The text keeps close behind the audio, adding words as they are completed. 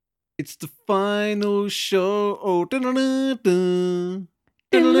It's the final show. Oh, dun-dun-dun-dun.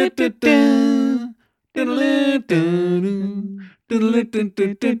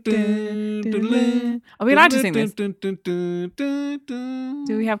 Are we allowed to sing this? Do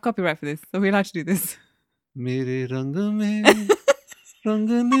we have copyright for this? Are we allowed to do this? मेरे रंग में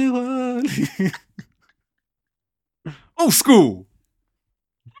रंगने वाली. Old school.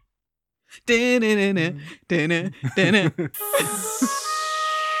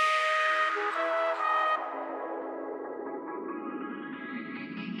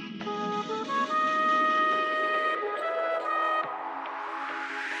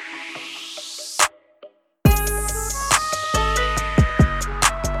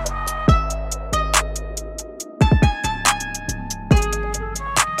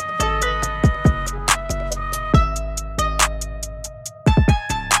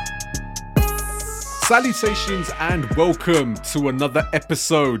 Salutations and welcome to another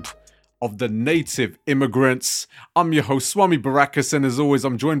episode of The Native Immigrants. I'm your host, Swami Barakas, and as always,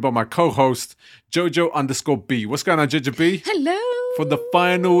 I'm joined by my co-host, Jojo_B. What's going on, Jojo B? Hello. For the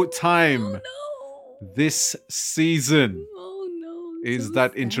final time this season is so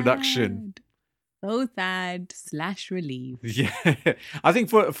that sad. introduction. So sad / relief. Yeah, I think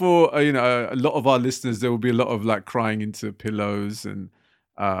for a lot of our listeners, there will be a lot of like crying into pillows and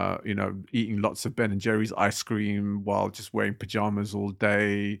eating lots of Ben and Jerry's ice cream while just wearing pajamas all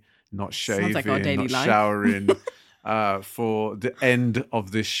day, not shaving, like our daily not life. showering for the end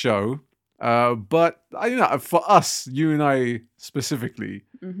of this show. But for us, you and I specifically,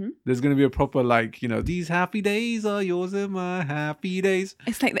 there's going to be a proper these happy days are yours and my happy days.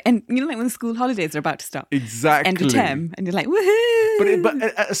 It's like when the school holidays are about to start. Exactly. End of term, and you're like, woohoo! But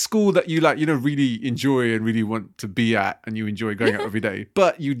at a school that you really enjoy and really want to be at, and you enjoy going out every day.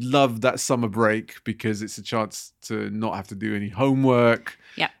 But you'd love that summer break because it's a chance to not have to do any homework,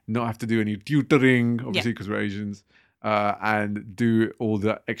 not have to do any tutoring, obviously because we're Asians, and do all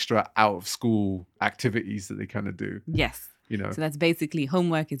the extra out of school activities that they kind of do. Yes. So that's basically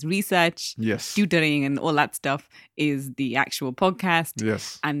homework is research, yes, tutoring and all that stuff is the actual podcast.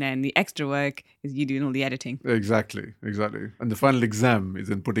 Yes. And then the extra work is you doing all the editing. Exactly. And the final exam is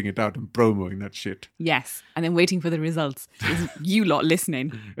then putting it out and promoting that shit. Yes. And then waiting for the results is you lot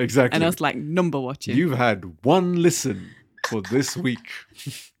listening. Exactly. And us number watching. You've had one listen for this week.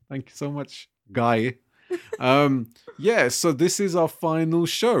 Thank you so much, Guy. So this is our final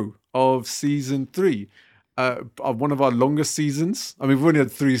show of season 3. One of our longest seasons. I mean, we've only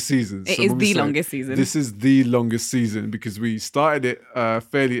had 3 seasons. It is the longest season. This is the longest season because we started it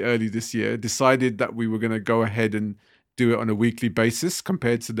fairly early this year, decided that we were going to go ahead and do it on a weekly basis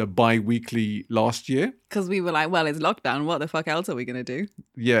compared to the bi-weekly last year. Because we were like, well, it's lockdown. What the fuck else are we going to do?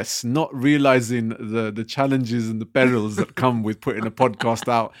 Yes, not realizing the challenges and the perils that come with putting a podcast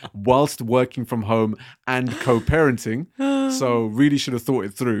out whilst working from home and co-parenting. So really should have thought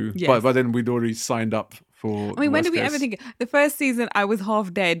it through. Yes. But then we'd already signed up for when did we ever think? The first season, I was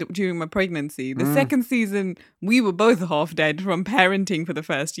half dead during my pregnancy. The second season, we were both half dead from parenting for the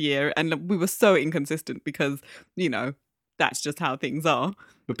first year. And we were so inconsistent because, that's just how things are.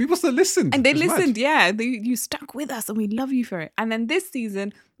 But people still listened. And they listened, you stuck with us and we love you for it. And then this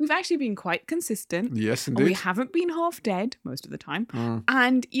season, we've actually been quite consistent. Yes, indeed. And we haven't been half dead most of the time.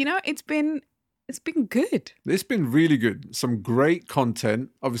 And, it's been good. It's been really good. Some great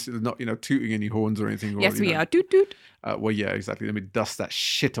content. Obviously, not tooting any horns or anything. Yes, we are. Toot toot. Well, yeah, exactly. Let me dust that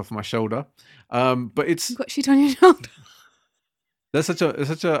shit off my shoulder. But it's You've got shit on your shoulder. That's such a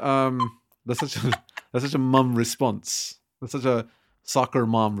mum response. That's such a soccer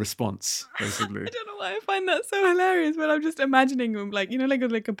mom response, basically. I don't know why I find that so hilarious, but I'm just imagining him like a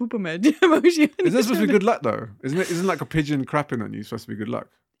pooper emoji. Isn't that supposed to be good luck though? Isn't like a pigeon crapping on you supposed to be good luck?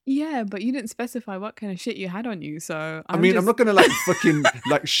 Yeah, but you didn't specify what kind of shit you had on you, so I'm not gonna fucking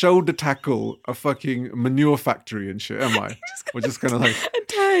shoulder tackle a fucking manure factory and shit, am I? We're just kind of like a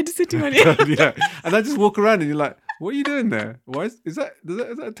turd sitting on you. Yeah, and I just walk around and you're like, what are you doing there? Why is that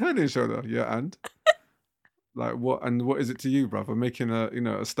a turd in your shoulder? Yeah, and what is it to you, bruv? I'm making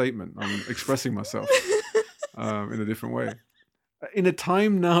a statement. I'm expressing myself in a different way. In a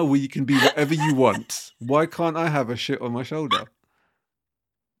time now where you can be whatever you want, why can't I have a shit on my shoulder?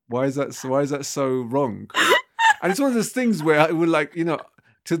 Why is that so wrong? And it's one of those things where I would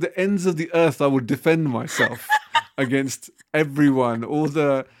to the ends of the earth, I would defend myself against everyone, all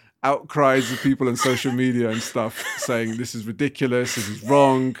the outcries of people on social media and stuff saying this is ridiculous, this is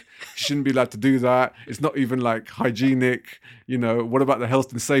wrong, you shouldn't be allowed to do that, it's not even hygienic, what about the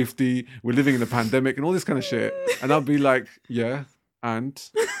health and safety, we're living in a pandemic and all this kind of shit. And I'll be like, yeah, and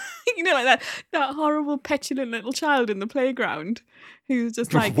You know, like that horrible, petulant little child in the playground who's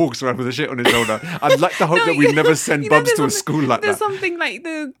just like walks around with a shit on his shoulder. I'd like to hope No, that we never send Bubs there's to a school like there's that. something like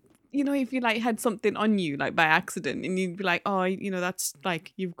if you like had something on you like by accident, and you'd be like, oh, that's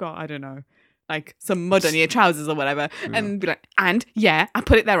like you've got, I don't know, like some mud on your trousers or whatever, and be like, and yeah, I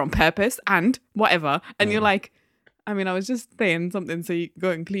put it there on purpose, and whatever, and you're like, I mean, I was just saying something so you can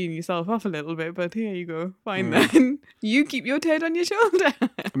go and clean yourself off a little bit, but here you go, fine then. You keep your turd on your shoulder.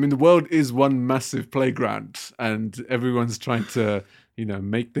 I mean, the world is one massive playground, and everyone's trying to,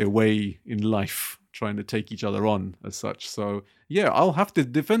 make their way in life, trying to take each other on as such. So, yeah, I'll have to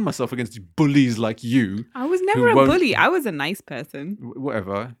defend myself against bullies like you. I was never a bully. I was a nice person.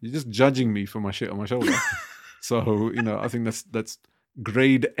 Whatever. You're just judging me for my shit on my shoulder. So, I think that's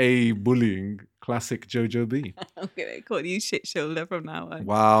grade A bullying, classic Jojo B. I'm going to call you shit shoulder from now on.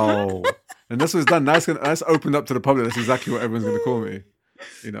 Wow. And that's what's done. That's opened up to the public. That's exactly what everyone's going to call me.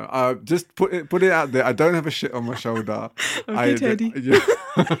 Just put it out there. I don't have a shit on my shoulder. Okay, Turdy. Yeah.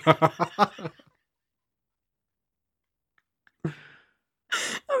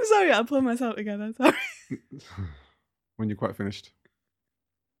 I'm sorry. I'll pull myself together. Sorry. When you're quite finished.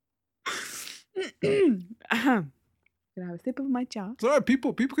 Gonna have a sip of my cha. It's all right.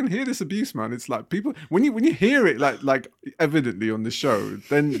 People can hear this abuse, man. It's like people when you hear it like evidently on the show,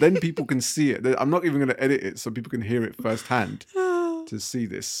 then people can see it. I'm not even going to edit it so people can hear it firsthand to see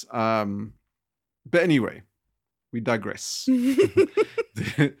this. But anyway, we digress.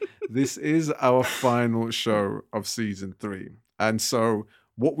 This is our final show of season 3, and so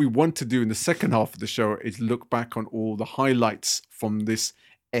what we want to do in the second half of the show is look back on all the highlights from this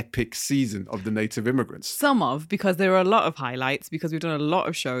epic season of the Native Immigrants. Because there are a lot of highlights, because we've done a lot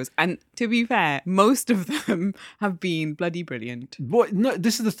of shows, and to be fair, most of them have been bloody brilliant. No,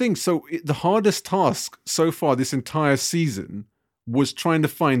 this is the thing. So the hardest task so far this entire season was trying to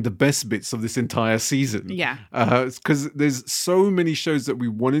find the best bits of this entire season. Yeah. Because there's so many shows that we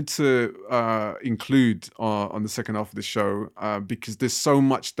wanted to include on the second half of the show, because there's so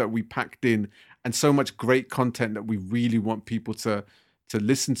much that we packed in and so much great content that we really want people to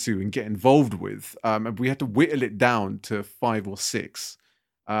listen to and get involved with. And we had to whittle it down to 5 or 6.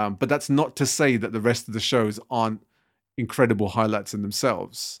 But that's not to say that the rest of the shows aren't incredible highlights in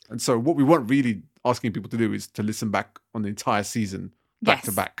themselves. And so what we want really asking people to do is to listen back on the entire season back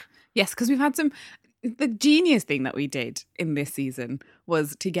to back. Yes, because we've had the genius thing that we did in this season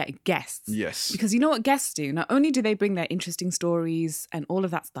was to get guests. Yes. Because you know what guests do? Not only do they bring their interesting stories and all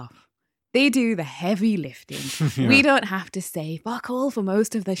of that stuff, they do the heavy lifting. Yeah. We don't have to say fuck all for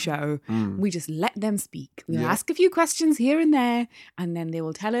most of the show. We just let them speak. We'll ask a few questions here and there, and then they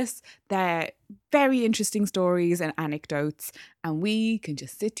will tell us their very interesting stories and anecdotes, and we can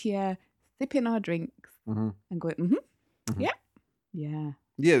just sit here, sipping our drinks, and go, Yeah,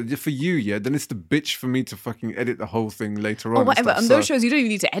 for you, yeah. Then it's the bitch for me to fucking edit the whole thing later on. Or whatever. On those shows, you don't even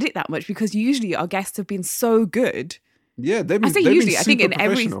need to edit that much because usually our guests have been so good. Yeah, they've been. I say they've usually. been I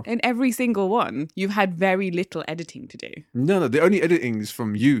think super in every single one, you've had very little editing to do. No, the only editing is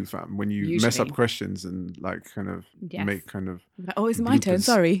from you, fam. When you mess Usually. up questions and like kind of make kind of. Oh, it's my turn. bloopers.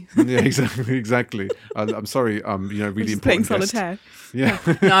 Sorry. Yeah, exactly. I'm sorry. Really Just playing important guest. solitaire.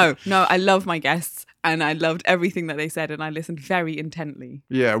 Yeah. No, I love my guests and I loved everything that they said and I listened very intently.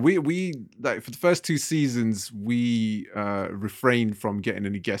 Yeah, we like for the first 2 seasons we refrained from getting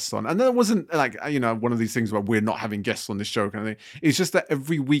any guests on, and that wasn't like one of these things where we're not having guests on this show kind of thing. It's just that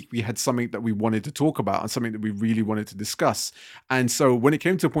every week we had something that we wanted to talk about and something that we really wanted to discuss, and so when it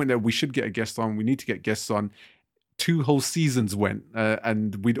came to a point that we should get a guest on, we need to get guests on. 2 whole seasons went,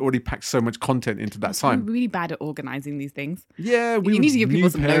 and we'd already packed so much content into that time. We're really bad at organizing these things. Yeah, we You need to give new people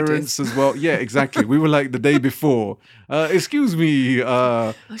some parents notice. as well. Yeah, exactly. We were like the day before. Excuse me, shit,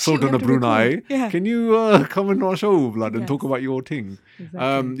 we Sultan have of to Brunei. record. Yeah. Can you come on our show, blood, and Yes. talk about your thing?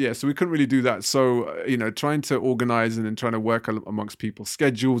 Exactly. Yeah, so we couldn't really do that. So trying to organize and then trying to work amongst people's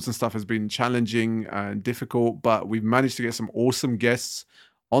schedules and stuff has been challenging and difficult. But we've managed to get some awesome guests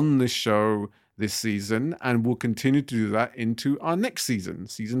on this show this season, and we'll continue to do that into our next season,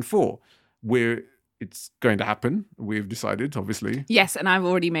 season 4, where it's going to happen. We've decided, obviously. Yes, and I've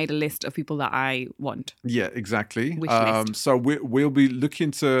already made a list of people that I want. Yeah, exactly. Wish list. So we'll be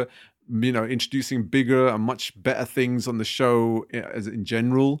looking to, introducing bigger and much better things on the show as in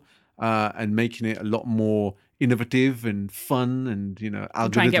general, and making it a lot more innovative and fun and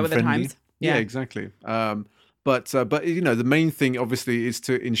algorithm Try and get with the friendly. times. Yeah, Yeah. exactly. But the main thing obviously is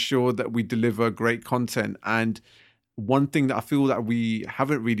to ensure that we deliver great content. And one thing that I feel that we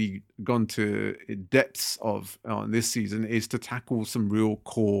haven't really gone to depths of on this season is to tackle some real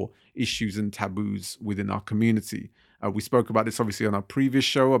core issues and taboos within our community. We spoke about this obviously on our previous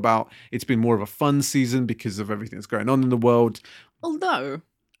show about it's been more of a fun season because of everything that's going on in the world. Although,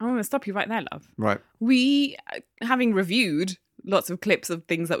 I'm going to stop you right there, love. Right. We, having reviewed lots of clips of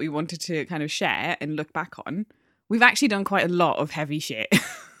things that we wanted to kind of share and look back on, we've actually done quite a lot of heavy shit.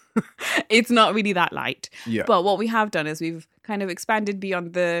 It's not really that light. Yeah. But what we have done is we've kind of expanded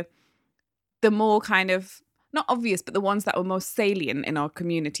beyond the more kind of, not obvious, but the ones that were most salient in our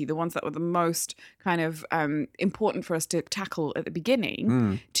community, the ones that were the most kind of important for us to tackle at the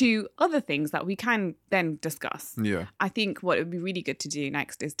beginning, to other things that we can then discuss. Yeah. I think what it would be really good to do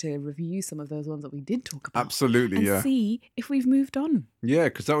next is to review some of those ones that we did talk about. Absolutely, and see if we've moved on. Yeah,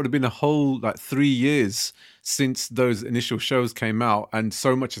 because that would have been a whole 3 years since those initial shows came out, and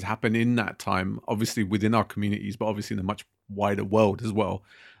so much has happened in that time, obviously within our communities, but obviously in a much wider world as well.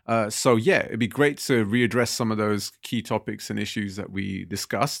 So yeah, it'd be great to readdress some of those key topics and issues that we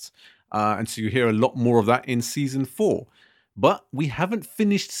discussed. And so you hear a lot more of that in season 4. But we haven't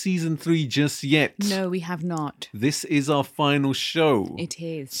finished season 3 just yet. No, we have not. This is our final show. It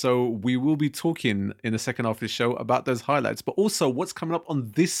is. So we will be talking in the second half of the show about those highlights, but also what's coming up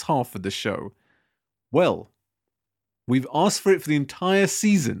on this half of the show. Well, we've asked for it for the entire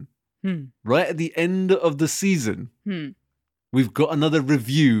season. Right at the end of the season. We've got another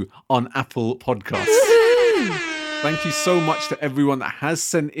review on Apple Podcasts. Thank you so much to everyone that has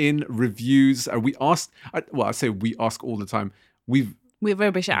sent in reviews. We ask, I say we ask all the time. We're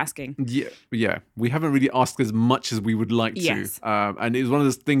very bad at asking. Yeah. We haven't really asked as much as we would like to. Yes. And it was one of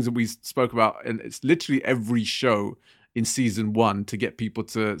those things that we spoke about. And it's literally every show in season 1 to get people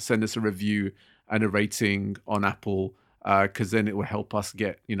to send us a review and a rating on Apple. Because then it will help us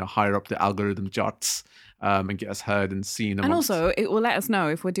get, higher up the algorithm charts. And get us heard and seen. And also, it will let us know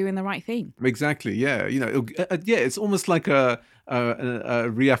if we're doing the right thing. Exactly, yeah. It's almost like a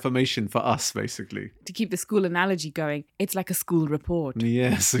reaffirmation for us, basically. To keep the school analogy going, it's like a school report.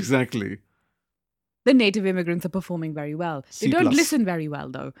 Yes, exactly. The native immigrants are performing very well. They don't listen very well,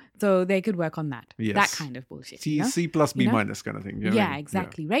 though. So they could work on that. Yes. That kind of bullshit. C plus B minus kind of thing. Yeah,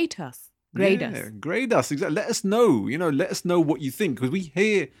 exactly. Yeah. Rate us. Grade us. Grade us. Exactly. Let us know. Let us know what you think. Because we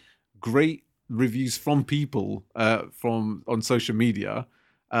hear great reviews from people on social media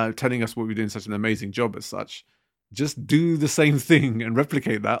telling us what we're doing such an amazing job as such. Just do the same thing and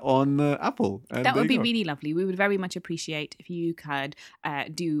replicate that on Apple. And that would be really lovely. We would very much appreciate if you could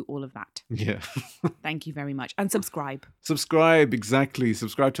do all of that. Yeah. Thank you very much. And subscribe. Subscribe, exactly.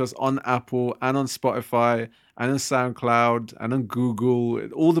 Subscribe to us on Apple and on Spotify and on Soundcloud and on Google,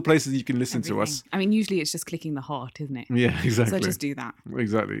 all the places you can listen to us. I mean, usually it's just clicking the heart, isn't it? Yeah, exactly. So just do that.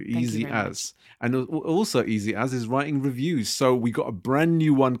 Exactly. Easy as. And also easy as is writing reviews. So we got a brand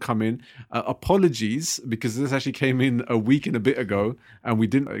new one coming. Apologies, because this actually came in a week and a bit ago, and we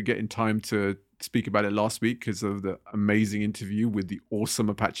didn't get in time to speak about it last week because of the amazing interview with the awesome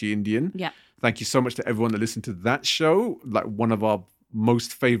Apache Indian. Yeah. Thank you so much to everyone that listened to that show. Like one of our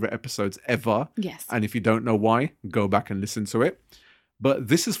most favorite episodes ever. Yes. And if you don't know why, go back and listen to it. But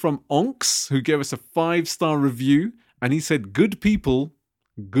this is from Onks, who gave us a 5-star review, and he said, "Good people,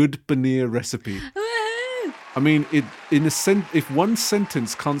 good paneer recipe." I mean, if one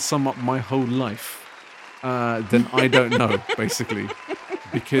sentence can't sum up my whole life, then I don't know, basically,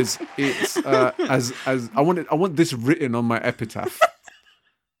 because it's as I want this written on my epitaph.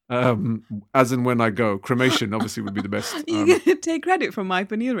 As and when I go, cremation obviously would be the best. You're gonna take credit for my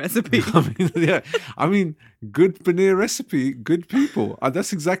paneer recipe. I mean, good paneer recipe, good people.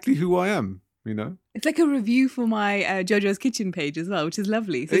 That's exactly who I am. It's like a review for my JoJo's Kitchen page as well, which is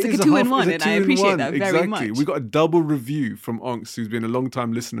lovely. So it's like a 2-in-1, and I appreciate that very much. We got a double review from Onks, who's been a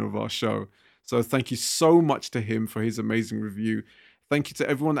long-time listener of our show. So thank you so much to him for his amazing review. Thank you to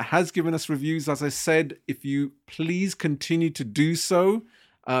everyone that has given us reviews. As I said, if you please continue to do so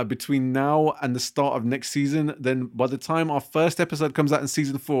between now and the start of next season, then by the time our first episode comes out in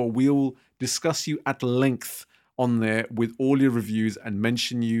season 4, we'll discuss you at length on there with all your reviews and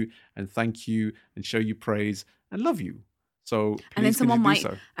mention you and thank you and show you praise and love you. So please, and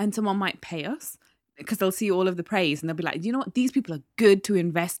then someone might pay us because they'll see all of the praise and they'll be like, you know what, these people are good to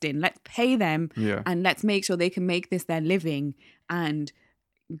invest in. Let's pay them and let's make sure they can make this their living and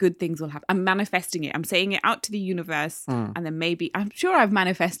good things will happen. I'm manifesting it. I'm saying it out to the universe and then maybe, I'm sure I've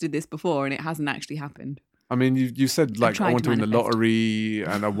manifested this before and it hasn't actually happened. I mean, you said like, I want to win the lottery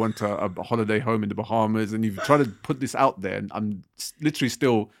and I want a holiday home in the Bahamas, and you've tried to put this out there, and I'm literally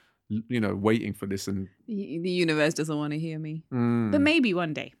still, waiting for this. And the universe doesn't want to hear me, but maybe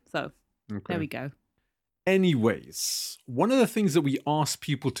one day. So There we go. Anyways, one of the things that we asked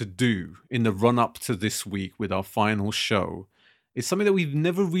people to do in the run up to this week with our final show It's something that we've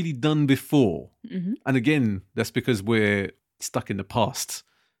never really done before. Mm-hmm. And again, that's because we're stuck in the past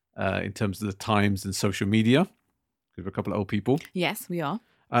in terms of the times and social media. We're a couple of old people. Yes, we are.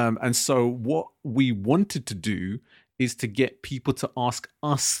 And so what we wanted to do is to get people to ask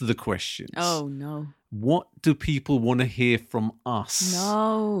us the questions. Oh, no. What do people want to hear from us?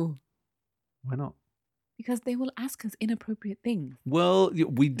 No. Why not? Because they will ask us inappropriate things. Well,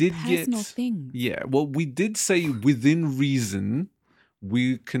 we did Personal things. Yeah, well, we did say within reason,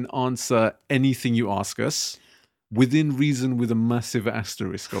 we can answer anything you ask us. Within reason with a massive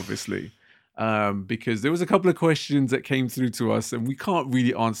asterisk, obviously. Because there was a couple of questions that came through to us and we can't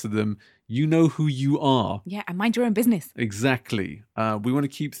really answer them. You know who you are. Yeah, and mind your own business. Exactly. We want to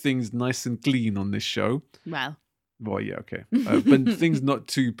keep things nice and clean on this show. Well, yeah, okay. But things not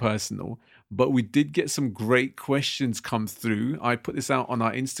too personal. But we did get some great questions come through. I put this out on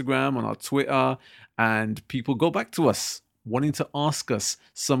our Instagram, on our Twitter, and people go back to us wanting to ask us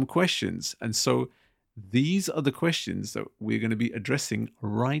some questions. And so these are the questions that we're going to be addressing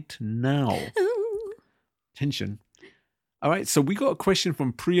right now. Tension. All right, so we got a question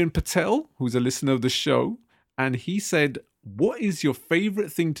from Priyan Patel, who's a listener of the show. And he said, what is your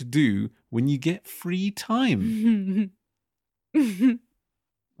favorite thing to do when you get free time?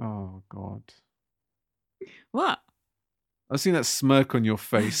 Oh, God. What? I've seen that smirk on your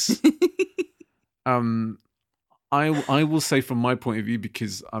face. I will say from my point of view,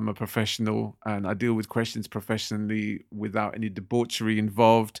 because I'm a professional and I deal with questions professionally without any debauchery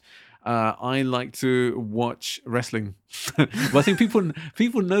involved. I like to watch wrestling. But I think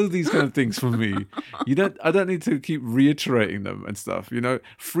people know these kind of things from me. I don't need to keep reiterating them and stuff.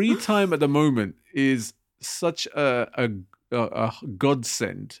 Free time at the moment is such a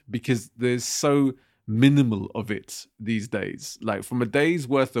godsend because there's so minimal of it these days. Like from a day's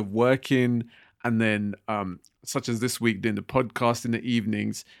worth of working and then such as this week doing the podcast in the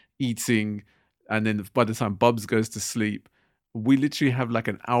evenings, eating, and then by the time Bubs goes to sleep, we literally have like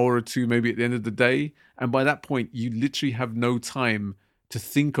an hour or two maybe at the end of the day. And by that point, you literally have no time to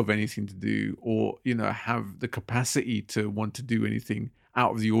think of anything to do or, have the capacity to want to do anything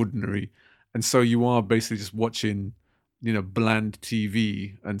out of the ordinary. And so you are basically just watching, bland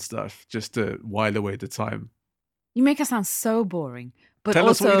TV and stuff just to while away the time. You make us sound so boring. But tell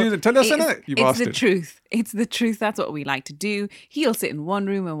also, us what you do. Tell us innit? It's the truth. It's the truth. That's what we like to do. He'll sit in one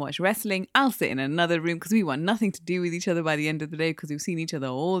room and watch wrestling. I'll sit in another room because we want nothing to do with each other by the end of the day because we've seen each other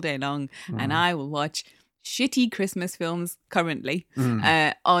all day long. And I will watch shitty Christmas films currently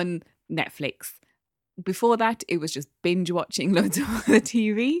on Netflix. Before that, it was just binge watching loads of other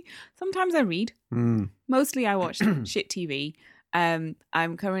TV. Sometimes I read. Mostly I watch shit TV.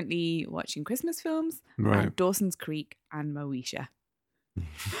 I'm currently watching Christmas films, Dawson's Creek and Moesha.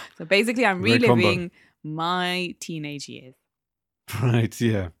 So basically, I'm reliving my teenage years. Right,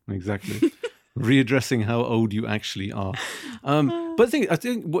 yeah, exactly. Readdressing how old you actually are. But I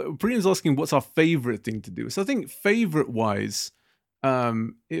think what Brian's asking, what's our favorite thing to do? So I think favorite-wise,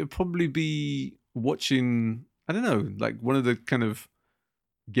 it would probably be watching, I don't know, like one of the kind of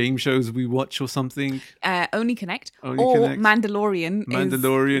game shows we watch or something. Only Connect or Connect. Mandalorian.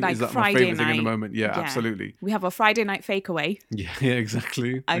 Mandalorian like is like Friday my favorite night. thing at the moment. Yeah, absolutely. We have a Friday night fake away. Yeah,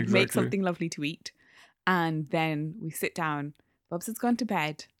 exactly. I make something lovely to eat. And then we sit down. Bubs has gone to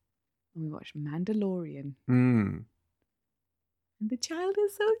bed. And we watch Mandalorian. And the child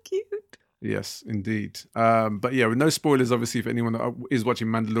is so cute. Yes, indeed. But yeah, with no spoilers, obviously, if anyone is watching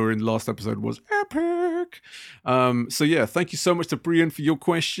Mandalorian, last episode was epic. So yeah, thank you so much to Brian for your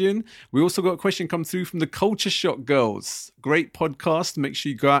question. We also got a question come through from the Culture Shock Girls. Great podcast. Make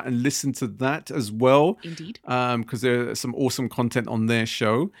sure you go out and listen to that as well. Indeed. Because there's some awesome content on their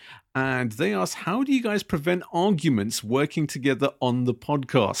show. And they asked, how do you guys prevent arguments working together on the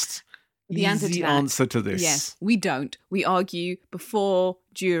podcast? The answer to this. Yes, we don't. We argue before,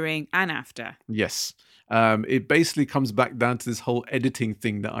 during, and after. Yes. It basically comes back down to this whole editing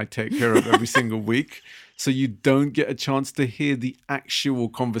thing that I take care of every single week. So you don't get a chance to hear the actual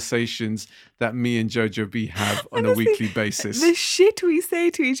conversations that me and Jojo B have on a weekly basis. The shit we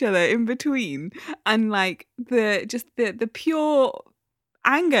say to each other in between and like the pure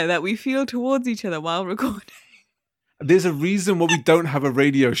anger that we feel towards each other while recording. There's a reason why we don't have a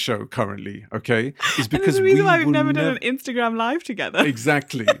radio show currently, okay? It's because there's a reason why we've never done an Instagram live together.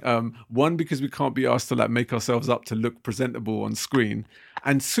 Exactly. One, because we can't be asked to like make ourselves up to look presentable on screen.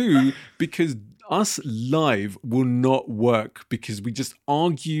 And two, because us live will not work because we just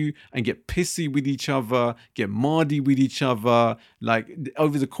argue and get pissy with each other, get mardy with each other. Like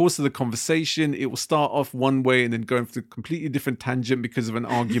over the course of the conversation, it will start off one way and then go into a completely different tangent because of an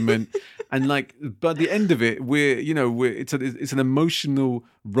argument. And like, by the end of it, it's an emotional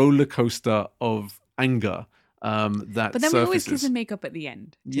roller coaster of anger. That but then surfaces. we always kiss and make up at the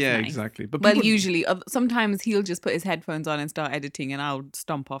end. Yeah, nice. exactly. But well, usually, sometimes he'll just put his headphones on and start editing, and I'll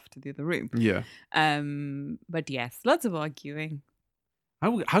stomp off to the other room. Yeah. But yes, lots of arguing.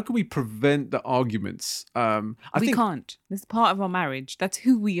 How can we prevent the arguments? We can't. This is part of our marriage. That's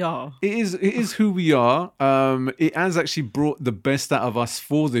who we are. It is who we are. It has actually brought the best out of us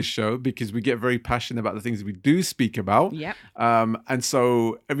for this show because we get very passionate about the things that we do speak about. Yep. And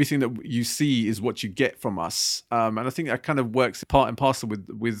so everything that you see is what you get from us. And I think that kind of works part and parcel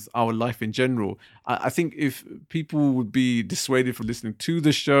with our life in general. I think if people would be dissuaded from listening to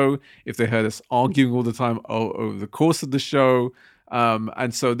the show, if they heard us arguing all the time over the course of the show,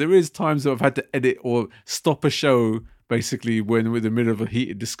 and so there is times that I've had to edit or stop a show basically when we're in the middle of a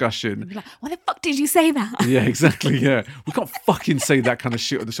heated discussion. Be like, why the fuck did you say that? Yeah, exactly. Yeah, we can't fucking say that kind of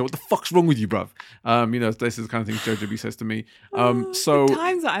shit on the show. What the fuck's wrong with you, bruv? This is the kind of thing Jojo B says to me. So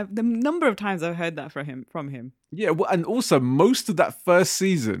the number of times I've heard that from him. Yeah, well, and also most of that first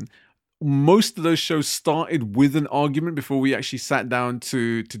season, most of those shows started with an argument before we actually sat down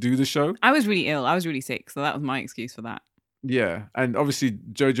to do the show. I was really ill. I was really sick, so that was my excuse for that. Yeah, and obviously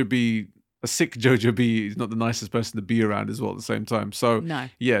Jojo B, a sick Jojo B, is not the nicest person to be around as well at the same time. So no.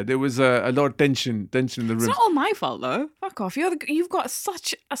 Yeah, there was a lot of tension in the room. It's not all my fault though. Fuck off. You've got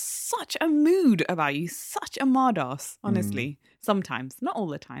such a mood about you, such a mardos. Honestly, sometimes, not all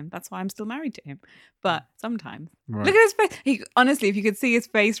the time. That's why I'm still married to him. But sometimes, right. Look at his face. Honestly, if you could see his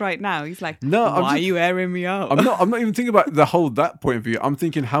face right now, he's like, "No, why are you airing me out?" I'm not even thinking about that point of view. I'm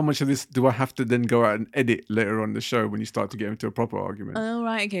thinking, how much of this do I have to then go out and edit later on in the show when you start to get into a proper argument? Oh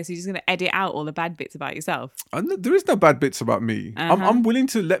right, okay. So you're just gonna edit out all the bad bits about yourself. There is no bad bits about me. I'm willing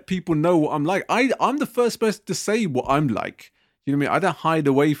to let people know what I'm like. I'm the first person to say what I'm like. You know what I mean? I don't hide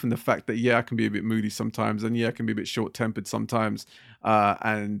away from the fact that, I can be a bit moody sometimes, and I can be a bit short-tempered sometimes.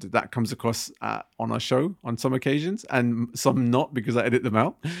 And that comes across on our show on some occasions, and some not because I edit them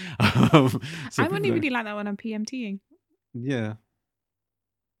out. I'm only really like that when I'm PMTing. Yeah.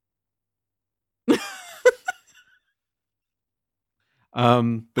 But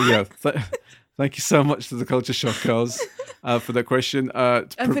yeah, thank you so much to the Culture Shock girls for that question.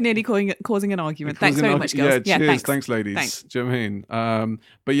 And for nearly causing an argument. Thanks very much, girls. Yeah, cheers. Thanks, ladies. Thanks. Do you know what I mean?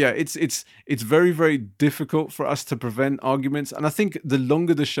 But yeah, it's very, very difficult for us to prevent arguments. And I think the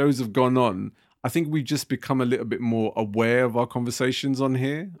longer the shows have gone on, I think we've just become a little bit more aware of our conversations on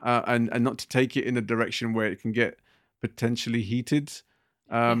here, and not to take it in a direction where it can get potentially heated.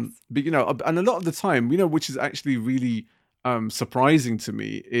 Yes. But and a lot of the time, which is actually really surprising to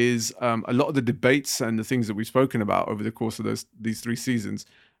me, is a lot of the debates and the things that we've spoken about over the course of these 3 seasons,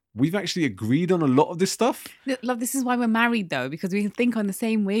 we've actually agreed on a lot of this stuff. Love, this is why we're married though, because we think on the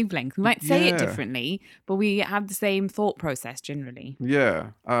same wavelength. We might say it differently, but we have the same thought process generally.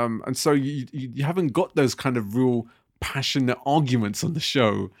 Yeah. And so you haven't got those kind of real passionate arguments on the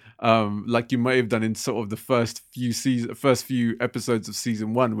show, like you may have done in sort of the first few episodes of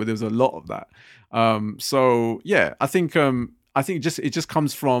season 1, where there was a lot of that. So yeah, I think it just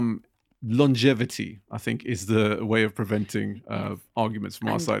comes from longevity. I think is the way of preventing arguments from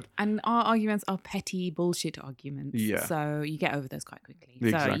our side. And our arguments are petty bullshit arguments. Yeah. So you get over those quite quickly.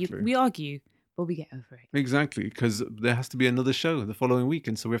 Exactly. So we argue, but we get over it. Exactly, because there has to be another show the following week,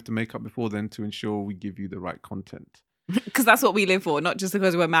 and so we have to make up before then to ensure we give you the right content. Because that's what we live for, not just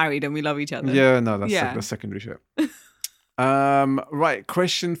because we're married and we love each other. Yeah, no, that's secondary shit. Right,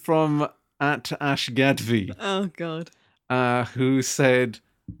 question from @AshGadvi. Oh God. Who said,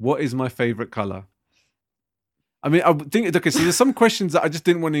 "What is my favorite color?" I mean, I think okay. So there's some questions that I just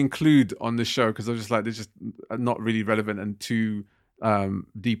didn't want to include on the show because I was just like, they're just not really relevant and too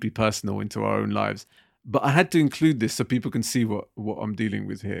deeply personal into our own lives. But I had to include this so people can see what I'm dealing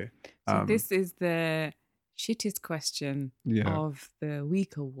with here. So this is the shittest question of the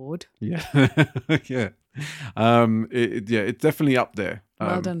week award. Yeah. Yeah. It's definitely up there.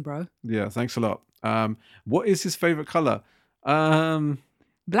 Well done, bro. Yeah, thanks a lot. What is his favorite color?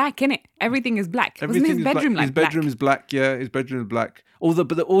 Black, innit? Everything is black. Wasn't his bedroom black. His bedroom is black. Yeah, his bedroom is black.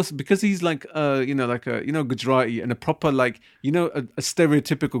 But also because he's like Gujarati and a proper a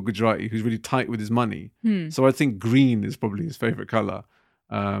stereotypical Gujarati who's really tight with his money. So I think green is probably his favorite color,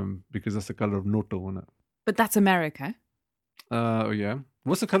 because that's the color of Noto, isn't it? But that's America. Yeah.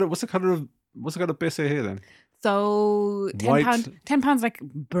 What's the color of peso here then? So £10 like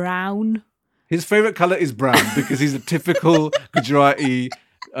brown. His favorite color is brown because he's a typical Gujarati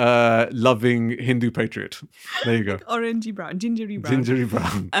loving Hindu patriot. There you go. Orangey brown, gingery brown. Gingery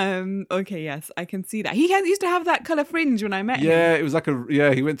brown. Okay, yes, I can see that. He used to have that color fringe when I met him. Yeah, it was like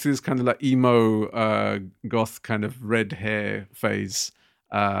he went through this kind of like emo goth kind of red hair phase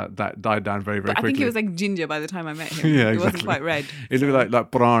that died down very, very But I quickly. think he was like ginger by the time I met him. Yeah, He exactly. wasn't quite red. It looked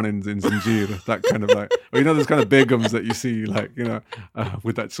like Pran in Zanjeer, that kind of like, or those kind of begums that you see, like,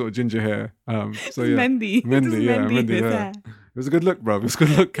 with that sort of ginger hair. So yeah, Mendy. Mendy, yeah, Mendy Mendy, with yeah. hair. It was a good look, bro. It was a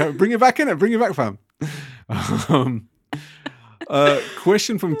good look. Bring it back, bring it back, fam.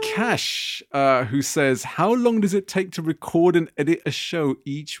 Question from Cash, who says, how long does it take to record and edit a show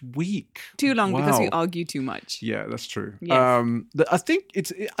each week? Too long because we Wow. argue too much. Yeah, that's true. Yes. I think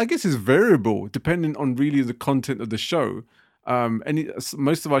I guess it's variable depending on really the content of the show.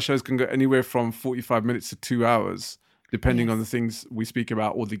 Most of our shows can go anywhere from 45 minutes to 2 hours, depending on the things we speak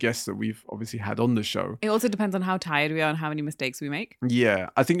about or the guests that we've obviously had on the show. It also depends on how tired we are and how many mistakes we make. Yeah,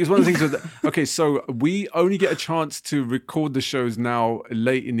 I think it's one of the things okay, so we only get a chance to record the shows now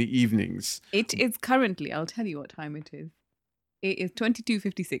late in the evenings. It is currently, I'll tell you what time it is. It is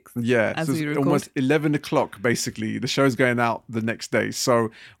 22:56. Yeah, as so we it's record. almost 11 o'clock, basically. The show's going out the next day.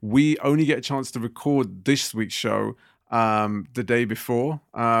 So we only get a chance to record this week's show the day before.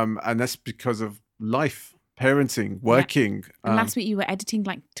 And that's because of life, parenting, working. And last week you were editing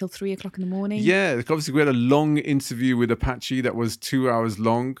like till 3 o'clock in the morning. Yeah, obviously we had a long interview with Apache that was 2 hours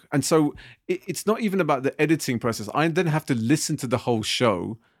long. And so it's not even about the editing process. I then have to listen to the whole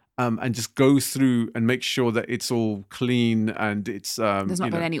show and just go through and make sure that it's all clean and it's... There's not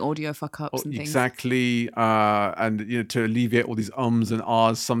been any audio fuck-ups and things. Exactly. And, to alleviate all these ums and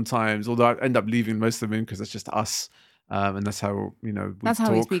ahs sometimes, although I end up leaving most of them in because that's just us. And that's how, we That's talk.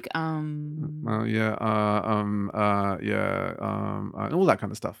 how we speak. And all that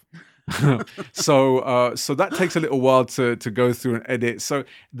kind of stuff. So that takes a little while to go through and edit. So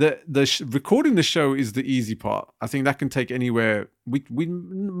recording the show is the easy part. I think that can take anywhere. We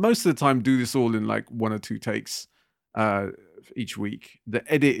most of the time do this all in like 1 or 2 takes each week. The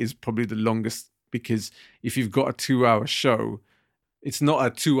edit is probably the longest because if you've got a 2-hour show, it's not a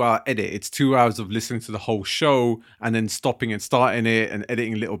 2-hour edit. It's 2 hours of listening to the whole show and then stopping and starting it and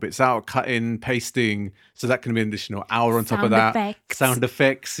editing little bits out, cutting, pasting. So that can be an additional hour on top of that. Sound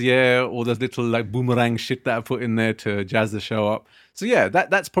effects, yeah. All those little like boomerang shit that I put in there to jazz the show up. So yeah,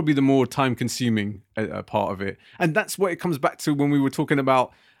 that's probably the more time-consuming part of it. And that's what it comes back to when we were talking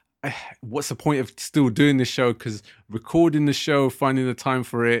about what's the point of still doing the show? Because recording the show, finding the time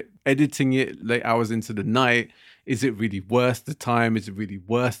for it, editing it late hours into the night, is it really worth the time? Is it really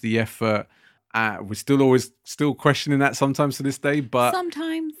worth the effort? We're still questioning that sometimes to this day, but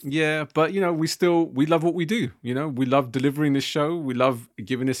sometimes, yeah, but we love what we do. We love delivering this show. We love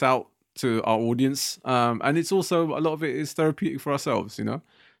giving this out to our audience, and it's also a lot of it is therapeutic for ourselves.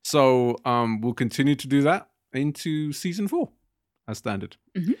 So we'll continue to do that into season 4 as standard.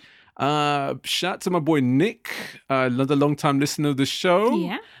 Mm-hmm. Shout out to my boy Nick, another long-time listener of the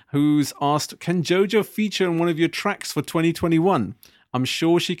show, who's asked, can JoJo feature on one of your tracks for 2021? I'm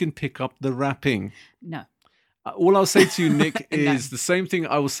sure she can pick up the rapping. No. All I'll say to you, Nick, is the same thing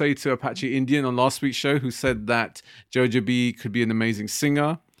I will say to Apache Indian on last week's show, who said that JoJo B could be an amazing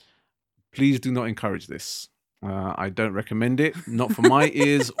singer. Please do not encourage this. I don't recommend it, not for my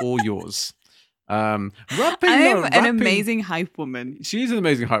ears or yours. Rapping, I'm an amazing hype woman. She's an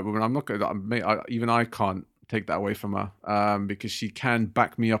amazing hype woman. I'm not gonna. Even I can't take that away from her because she can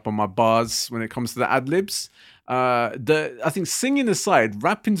back me up on my bars when it comes to the ad libs. I think singing aside,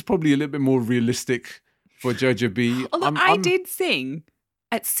 rapping's probably a little bit more realistic for JoJo B. Although I did sing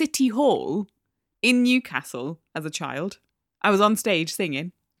at City Hall in Newcastle as a child. I was on stage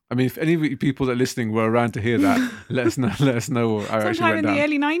singing. I mean, if any of you people that are listening were around to hear that, let us know. Let us know. Sometime in the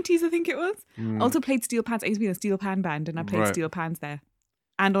early 90s, I think it was. Mm. Also played steel pans. I used to be in a steel pan band, and I played steel pans there,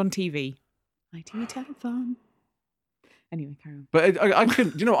 and on TV. ITV telephone. Anyway, carry on. But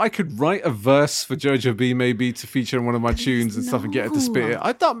I could write a verse for JoJo B maybe to feature in one of my tunes and stuff and get her to spit it.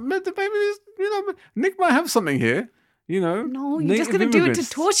 I thought maybe Nick might have something here. No, you're just gonna do it to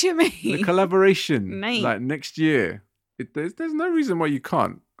torture me. The collaboration, Mate. like next year. There's no reason why you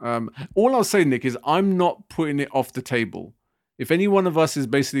can't. All I'll say, Nick, is I'm not putting it off the table. If any one of us is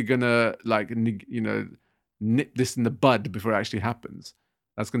basically gonna nip this in the bud before it actually happens,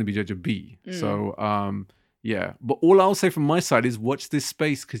 that's gonna be JoJo B. So yeah. But all I'll say from my side is watch this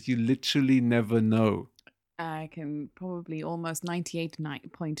space because you literally never know. I can probably almost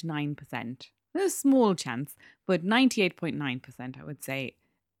 98.9%. There's a small chance, but 98.9%, I would say,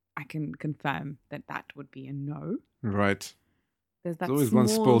 I can confirm that would be a no. Right. There's that always small... one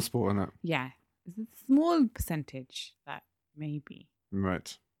spoil sport on that. Yeah, there's a small percentage that maybe.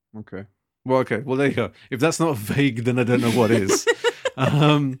 Right. Okay. Well, there you go. If that's not vague, then I don't know what is.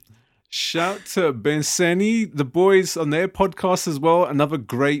 Shout to Ben Seni, the boys on their podcast as well. Another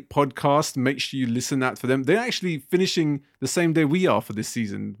great podcast. Make sure you listen out for them. They're actually finishing the same day we are for this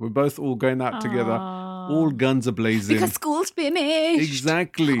season. We're both all going out together. All guns are blazing. Because school's finished.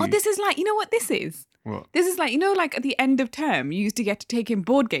 Exactly. Oh, this is like, you know what this is? What? This is like, you know, like at the end of term, you used to get to take in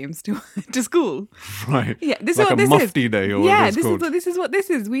board games to school. Right. Yeah, this like is what a this mufti is. day or yeah, whatever it's this is what this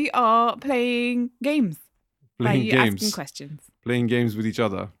is. We are playing games. Playing you games. asking questions. Playing games with each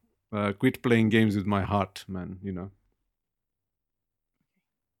other. Quit playing games with my heart, man, you know.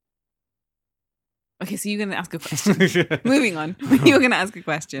 Okay, so you're going to ask a question. Moving on. You were going to ask a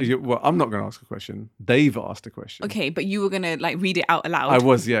question. Well, I'm not going to ask a question. Dave asked a question. Okay, but you were going to like read it out aloud. I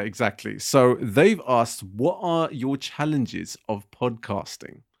was, yeah, exactly. So they've asked, what are your challenges of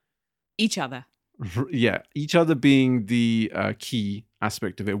podcasting? Each other. Yeah, each other being the key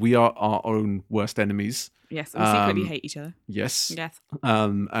aspect of it. We are our own worst enemies. Yes, we secretly hate each other. Yes. Yes.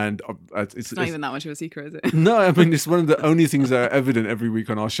 And It's not even that much of a secret, is it? No, I mean, it's one of the only things that are evident every week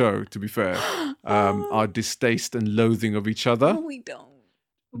on our show, to be fair. Our distaste and loathing of each other. No, we don't.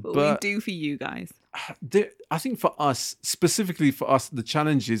 But we do for you guys. I think for us, specifically for us, the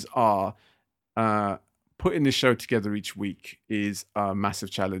challenges are putting this show together each week is a massive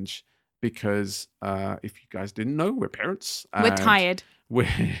challenge because if you guys didn't know, we're parents. We're tired.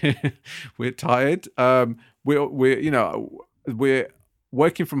 We're tired. We're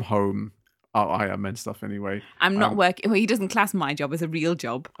working from home. Oh, I am and stuff anyway. I'm not working. Well, he doesn't class my job as a real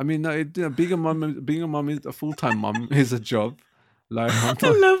job. I mean, being a mum is a full-time mum is a job. Like, I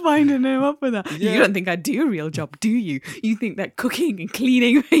love winding him up with that. Yeah. You don't think I do a real job, do you? You think that cooking and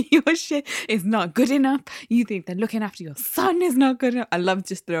cleaning your shit is not good enough? You think that looking after your son is not good enough? I love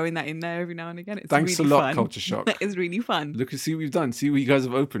just throwing that in there every now and again. It's Thanks really a lot, fun. Culture Shock. That is really fun. Look and see what we've done. See what you guys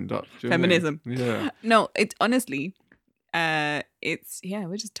have opened up. Do you know what I mean? Feminism. Yeah. No, it's honestly, we're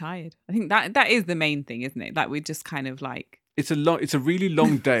just tired. I think that is the main thing, isn't it? Like we're just kind of like. It's a really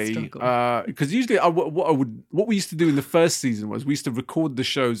long day because usually what we used to do in the first season was we used to record the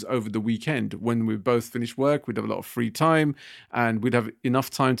shows over the weekend when we both finished work. We'd have a lot of free time and we'd have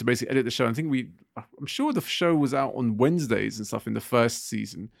enough time to basically edit the show. I think I'm sure the show was out on Wednesdays and stuff in the first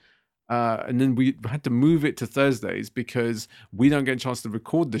season. And then we had to move it to Thursdays because we don't get a chance to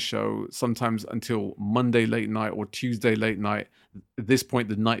record the show sometimes until Monday late night or Tuesday late night. At this point,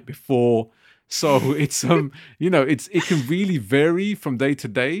 the night before. So it's it can really vary from day to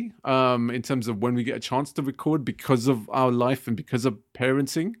day in terms of when we get a chance to record because of our life and because of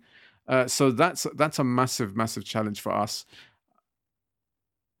parenting. So that's a massive challenge for us.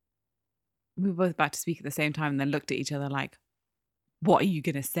 We were both about to speak at the same time and then looked at each other like, what are you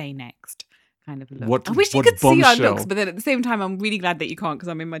going to say next? Kind of look. I wish you could see our looks, but then at the same time, I'm really glad that you can't because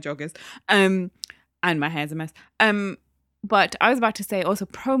I'm in my joggers. And my hair's a mess. But I was about to say also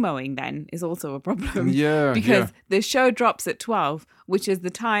promoing then is also a problem. Yeah. Because the show drops at 12, which is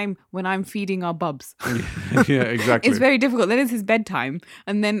the time when I'm feeding our bubs. Yeah, exactly. It's very difficult. Then it's his bedtime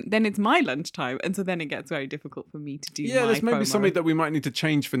and then it's my lunchtime. And so then it gets very difficult for me to do there's maybe promo. something that we might need to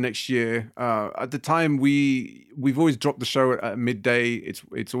change for next year. At the time, we've always dropped the show at midday.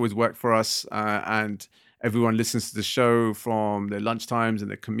 It's always worked for us. And everyone listens to the show from their lunchtimes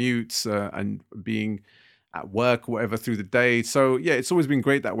and their commutes and being at work or whatever through the day. So yeah, it's always been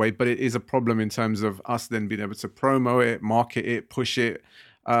great that way, but it is a problem in terms of us then being able to promo it, market it, push it.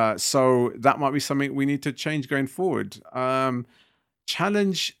 So that might be something we need to change going forward.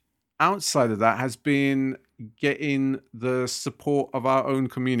 Challenge outside of that has been getting the support of our own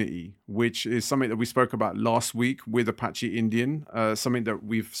community, which is something that we spoke about last week with Apache Indian, something that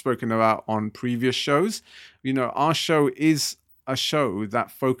we've spoken about on previous shows. You know, our show is a show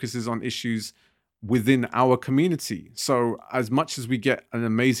that focuses on issues within our community. So as much as we get an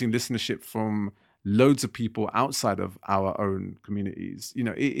amazing listenership from loads of people outside of our own communities, you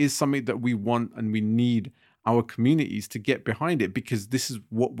know, it is something that we want and we need our communities to get behind it because this is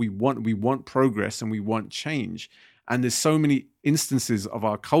what we want. We want progress and we want change. And there's so many instances of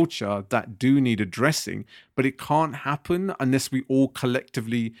our culture that do need addressing, but it can't happen unless we all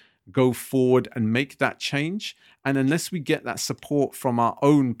collectively go forward and make that change. And unless we get that support from our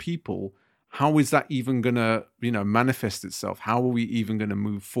own people, how is that even going to, manifest itself? How are we even going to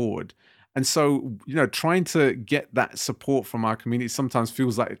move forward? And so, trying to get that support from our community sometimes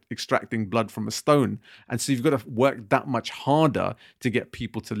feels like extracting blood from a stone. And so you've got to work that much harder to get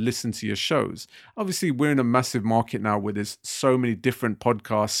people to listen to your shows. Obviously, we're in a massive market now where there's so many different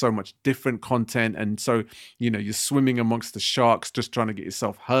podcasts, so much different content. And so, you're swimming amongst the sharks, just trying to get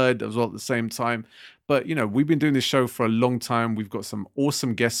yourself heard as well at the same time. But, we've been doing this show for a long time. We've got some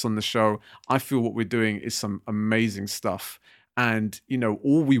awesome guests on the show. I feel what we're doing is some amazing stuff. And,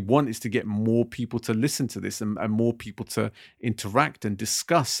 all we want is to get more people to listen to this and more people to interact and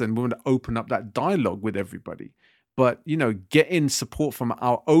discuss. And we want to open up that dialogue with everybody. But, getting support from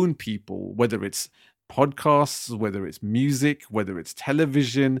our own people, whether it's podcasts, whether it's music, whether it's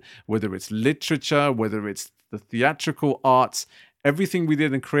television, whether it's literature, whether it's the theatrical arts, everything we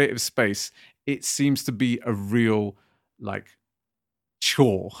did in creative space, it seems to be a real,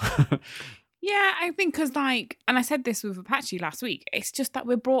 chore. Yeah, I think because and I said this with Apache last week, it's just that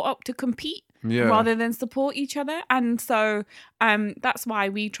we're brought up to compete rather than support each other. And so that's why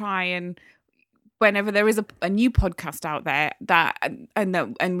we try and whenever there is a new podcast out there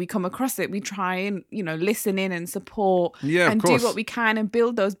and we come across it, we try and, listen in and support and do what we can and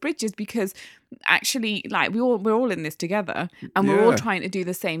build those bridges, because actually we're all in this together and we're all trying to do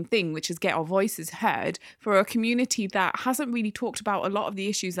the same thing, which is get our voices heard for a community that hasn't really talked about a lot of the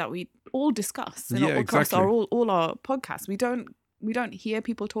issues that we all discuss across all our podcasts. We don't hear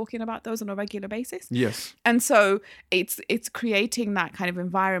people talking about those on a regular basis. Yes. And so it's creating that kind of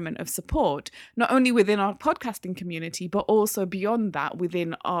environment of support, not only within our podcasting community, but also beyond that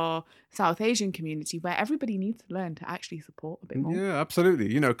within our South Asian community, where everybody needs to learn to actually support a bit more. Yeah,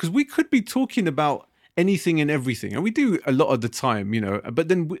 absolutely. Because we could be talking about anything and everything, and we do a lot of the time, but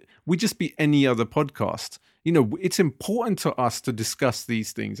then we just be any other podcast. It's important to us to discuss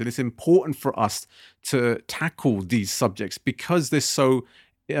these things, and it's important for us to tackle these subjects because they're so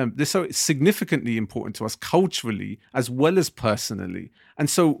significantly important to us culturally as well as personally. And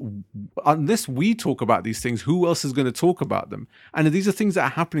so unless we talk about these things, who else is going to talk about them? And these are things that are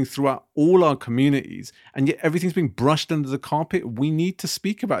happening throughout all our communities, and yet everything's being brushed under the carpet. We need to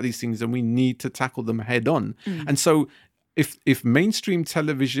speak about these things and we need to tackle them head on. And so if mainstream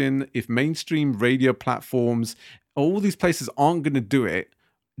television, if mainstream radio platforms, all these places aren't going to do it,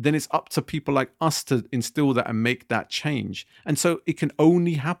 then it's up to people like us to instill that and make that change. And so it can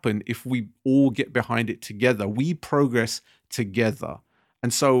only happen if we all get behind it together. We progress together.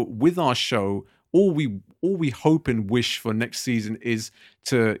 And so with our show, all we hope and wish for next season is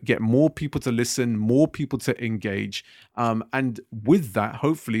to get more people to listen, more people to engage. And with that,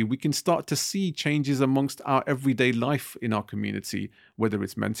 hopefully, we can start to see changes amongst our everyday life in our community, whether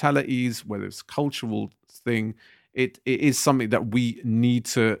it's mentalities, whether it's cultural thing. It is something that we need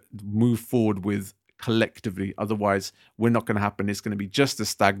to move forward with collectively. Otherwise, we're not going to happen. It's going to be just as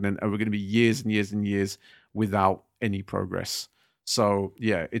stagnant, and we're going to be years and years and years without any progress. So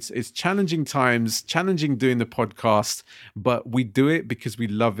yeah, it's challenging times, challenging doing the podcast, but we do it because we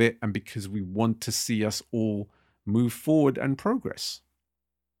love it and because we want to see us all move forward and progress.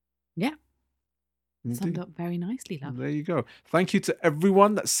 Yeah. Summed up very nicely, love. There you go. Thank you to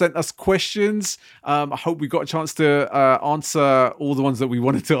everyone that sent us questions. I hope we got a chance to answer all the ones that we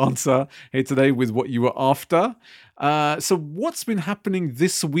wanted to answer here today with what you were after. So what's been happening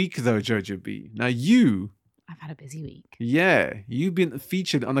this week though, Jojo B? Now I've had a busy week. Yeah, you've been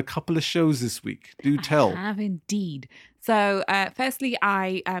featured on a couple of shows this week. Do tell. I have indeed. So firstly,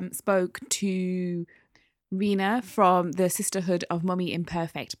 I spoke to Rena from the Sisterhood of Mummy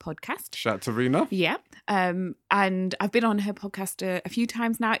Imperfect podcast. Shout out to Rena. Yeah. And I've been on her podcast a few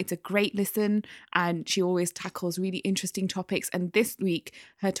times now. It's a great listen, and she always tackles really interesting topics. And this week,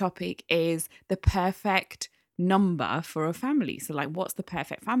 her topic is the perfect number for a family. So what's the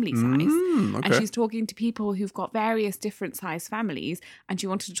perfect family size? Okay. And she's talking to people who've got various different size families, and she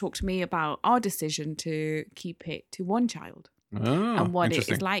wanted to talk to me about our decision to keep it to one child. And what it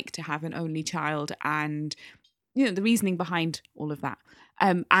is like to have an only child, and the reasoning behind all of that.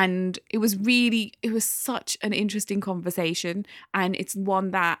 And it was such an interesting conversation, and it's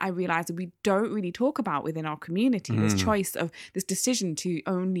one that I realized that we don't really talk about within our community. This choice of this decision to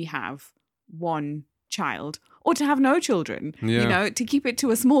only have one child or to have no children, to keep it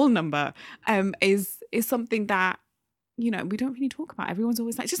to a small number, is something that we don't really talk about. Everyone's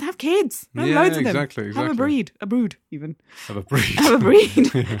always like, just have kids. Have loads of them. Exactly. Have a brood even. Have a breed. Have a breed.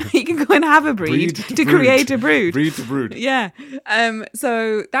 You can go and have a breed to create a brood. Breed to brood. Yeah.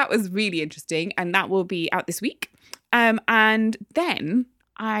 So that was really interesting, and that will be out this week. And then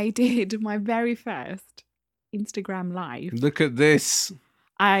I did my very first Instagram live. Look at this.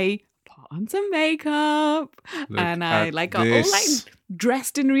 I put on some makeup and I got all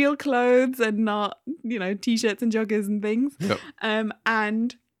dressed in real clothes and not, t-shirts and joggers and things. Yep.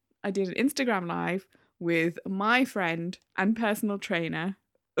 And I did an Instagram live with my friend and personal trainer,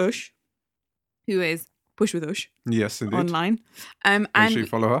 Ush, who is Push with Ush. Yes, indeed. Online. Make and sure you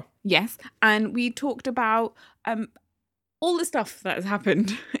follow her. Yes. And we talked about all the stuff that has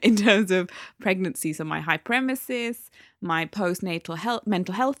happened in terms of pregnancy. So my hyperemesis, my postnatal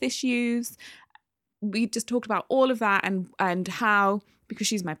mental health issues. We just talked about all of that and how, because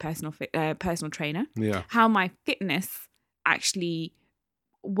she's my personal trainer, how my fitness actually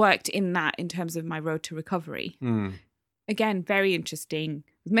worked in terms of my road to recovery. Again, very interesting.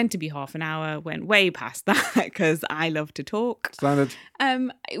 It was meant to be half an hour, went way past that because I love to talk. Standard.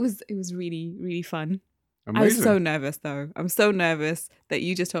 It was really, really fun. Amazing. I was so nervous though. I'm so nervous that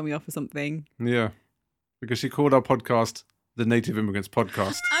you just told me off for something. Yeah. Because she called our podcast the Native Immigrants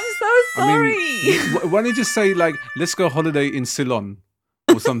Podcast. I'm so sorry. I mean, why don't you just say, like, let's go holiday in Ceylon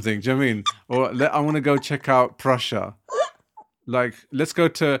or something? Do you know what I mean? Or I want to go check out Prussia. Like, let's go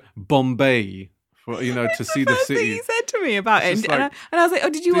to Bombay for, to see the city. He said to me about it, and I was like, "Oh,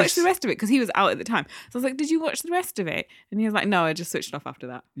 did you watch the rest of it?" Because he was out at the time. So I was like, "Did you watch the rest of it?" And he was like, "No, I just switched off after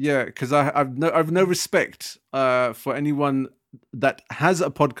that." Yeah, because I've no respect for anyone that has a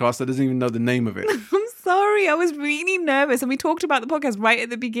podcast that doesn't even know the name of it. I'm sorry, I was really nervous, and we talked about the podcast right at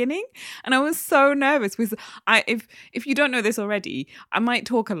the beginning, and I was so nervous because if you don't know this already, I might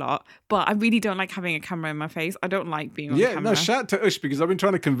talk a lot, but I really don't like having a camera in my face. I don't like being on camera. Yeah, no, shout out to Ush, because I've been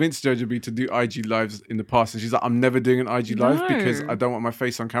trying to convince Jojo B to do IG lives in the past, and she's like, I'm never doing an IG live because I don't want my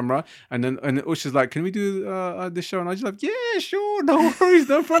face on camera. And then Ush is like, can we do this show on IG live? Yeah, sure, no worries,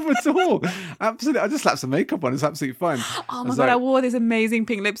 no problem at all. Absolutely, I just slapped some makeup on. It's absolutely fine. Oh my God, I wore this amazing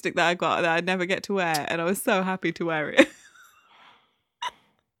pink lipstick that I got that I never get to wear, and I was so happy to wear it.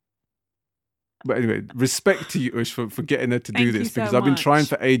 But anyway, respect to you, Ush, for getting her to do this, because so I've been much. trying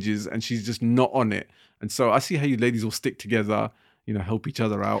for ages and she's just not on it. And so I see how you ladies all stick together, help each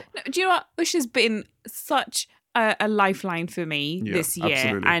other out. Do you know what? Ush has been such a lifeline for me this year.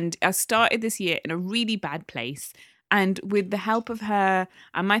 Absolutely. And I started this year in a really bad place. And with the help of her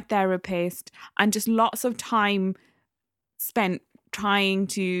and my therapist and just lots of time spent trying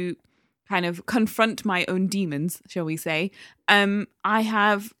to kind of confront my own demons, shall we say, I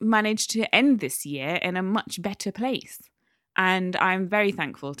have managed to end this year in a much better place. And I'm very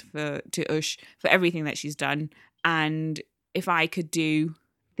thankful to Ush for everything that she's done. And if I could do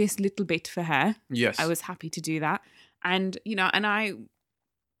this little bit for her, yes, I was happy to do that. And, and I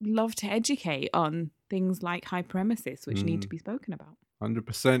love to educate on things like hyperemesis, which need to be spoken about.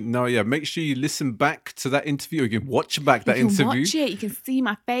 100%. No, yeah. Make sure you listen back to that interview. You can watch back that interview. Watch it. You can see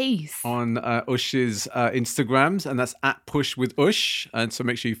my face on Ush's Instagrams, and that's at Push with Ush. And so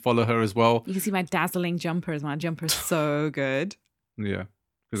make sure you follow her as well. You can see my dazzling jumper. My jumper's so good. Yeah,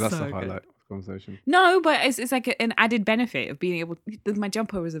 because that's So the highlight good. of the conversation. No, but it's like an added benefit of being able. My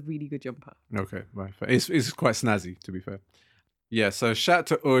jumper was a really good jumper. Okay, right. It's quite snazzy, to be fair. Yeah, so shout out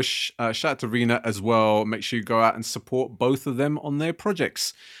to Ush, shout out to Rena as well. Make sure you go out and support both of them on their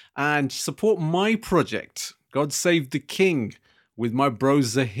projects. And support my project, God Save the King, with my bro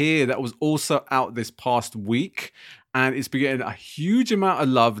Zahir. That was also out this past week. And it's been getting a huge amount of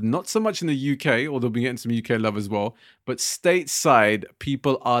love, not so much in the UK, although we're getting some UK love as well. But stateside,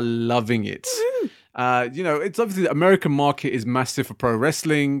 people are loving it. It's obviously the American market is massive for pro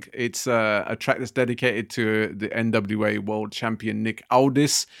wrestling. It's a track that's dedicated to the NWA world champion Nick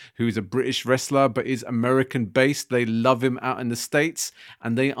Aldis, who is a British wrestler but is American based. They love him out in the States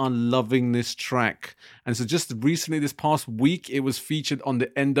and they are loving this track. And so just recently, this past week, it was featured on the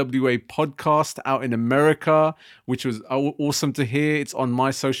NWA podcast out in America, which was awesome to hear. It's on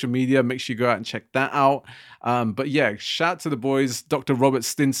my social media. Make sure you go out and check that out. But yeah, shout out to the boys, Dr. Robert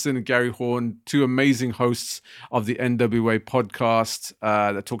Stinson and Gary Horn, two amazing hosts of the NWA podcast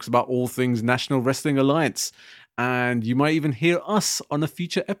that talks about all things National Wrestling Alliance. And you might even hear us on a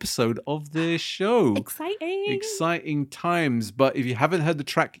future episode of their show. Exciting times. But if you haven't heard the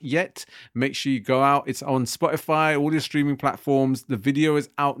track yet, make sure you go out. It's on Spotify, all your streaming platforms. The video is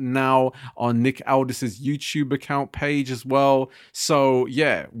out now on Nick Aldis's YouTube account page as well. So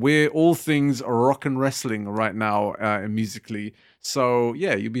yeah, we're all things rock and wrestling right now musically. So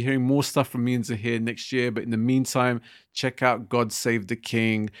yeah, you'll be hearing more stuff from me and Zahir next year. But in the meantime, check out God Save the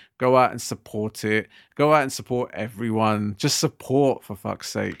King. Go out and support it. Go out and support everyone. Just support, for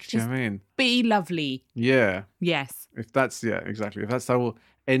fuck's sake. Do you know what I mean? Be lovely. Yeah. Yes. Exactly. If that's how we'll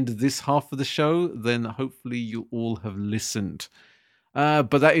end this half of the show, then hopefully you all have listened.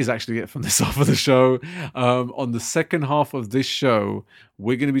 But that is actually it from this half of the show. On the second half of this show,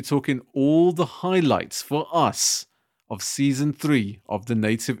 we're going to be talking all the highlights for us of season 3 of The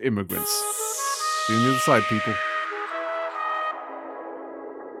Native Immigrants. See you on the other side, people.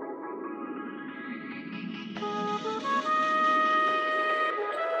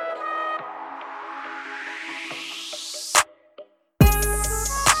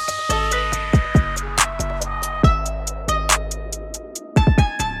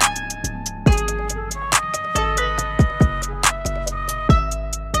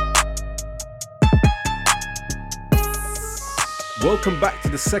 Welcome back to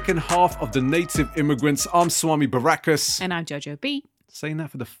the second half of The Native Immigrants. I'm Swami Barakas. And I'm Jojo B. Saying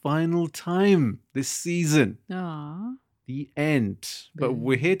that for the final time this season. Aww. The end. But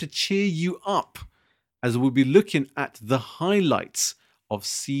we're here to cheer you up as we'll be looking at the highlights of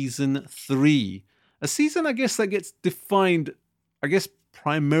season 3. A season, I guess, that gets defined,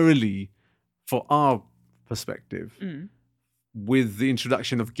 primarily for our perspective with the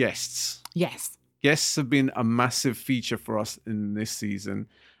introduction of guests. Yes. Guests have been a massive feature for us in this season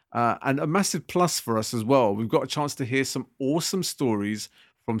and a massive plus for us as well. We've got a chance to hear some awesome stories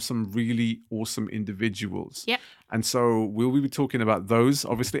from some really awesome individuals. Yep. And so we'll be talking about those.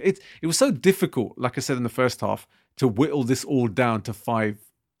 Obviously, it was so difficult, like I said in the first half, to whittle this all down to 5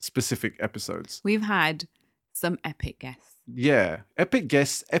 specific episodes. We've had some epic guests. Yeah, epic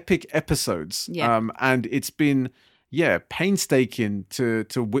guests, epic episodes. Yeah. And it's been... painstaking to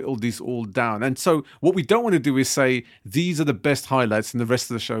whittle these all down. And so what we don't want to do is say these are the best highlights and the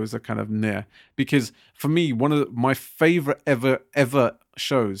rest of the shows are kind of near. Because for me, one of my favorite ever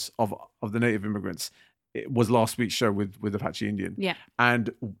shows of The Native Immigrants, it was last week's show with Apache Indian. Yeah.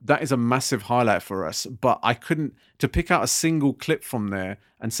 And that is a massive highlight for us. But I couldn't, to pick out a single clip from there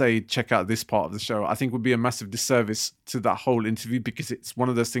and say, check out this part of the show, I think would be a massive disservice to that whole interview because it's one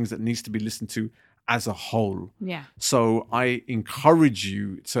of those things that needs to be listened to as a whole. Yeah. So I encourage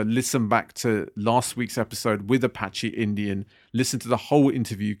you to listen back to last week's episode with Apache Indian, listen to the whole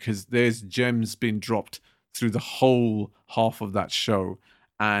interview because there's gems being dropped through the whole half of that show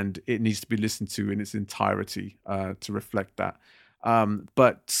and it needs to be listened to in its entirety to reflect that.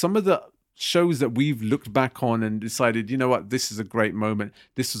 But some of the shows that we've looked back on and decided, you know what, this is a great moment.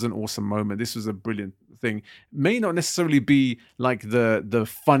 This was an awesome moment. This was a brilliant thing. May not necessarily be like the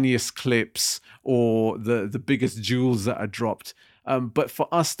funniest clips or the biggest jewels that are dropped. But for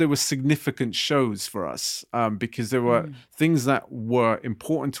us, there were significant shows for us because there were things that were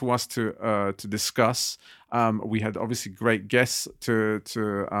important to us to discuss. We had obviously great guests to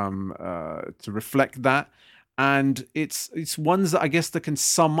reflect that. And it's ones that I guess that can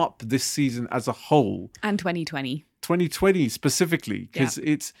sum up this season as a whole. And 2020. 2020 specifically, because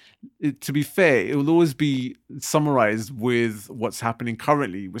to be fair, it will always be summarized with what's happening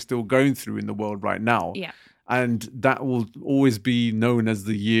currently. We're still going through in the world right now. Yeah. And that will always be known as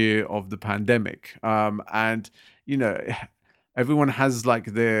the year of the pandemic. And, you know, everyone has like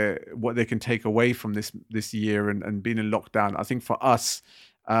what they can take away from this year and being in lockdown. I think for us,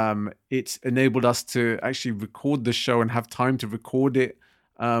 it's enabled us to actually record the show and have time to record it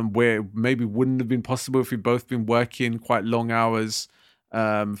where maybe wouldn't have been possible if we'd both been working quite long hours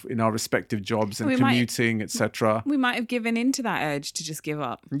in our respective jobs and commuting, etc. We might have given in to that urge to just give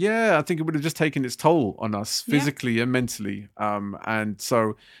up. Yeah, I think it would have just taken its toll on us physically and mentally. And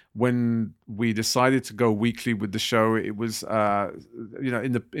so when we decided to go weekly with the show, it was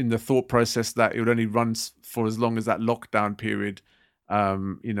in the thought process that it would only run for as long as that lockdown period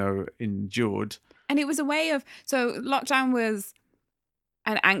endured. And it was a way of, so lockdown was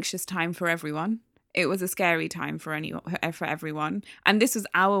an anxious time for everyone. It was a scary time for everyone. And this was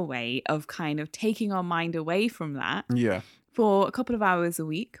our way of kind of taking our mind away from that. Yeah. For a couple of hours a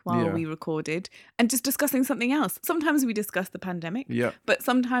week while we recorded and just discussing something else. Sometimes we discussed the pandemic, but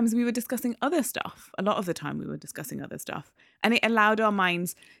sometimes we were discussing other stuff. A lot of the time we were discussing other stuff. And it allowed our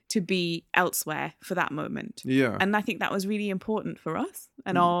minds to be elsewhere for that moment. Yeah. And I think that was really important for us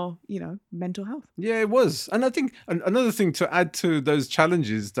and our, mental health. Yeah, it was. And I think another thing to add to those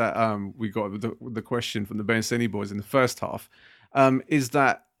challenges that we got with the question from the Benseni boys in the first half is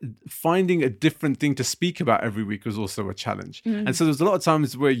that finding a different thing to speak about every week was also a challenge. And so there's a lot of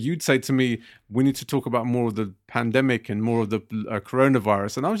times where you'd say to me, we need to talk about more of the pandemic and more of the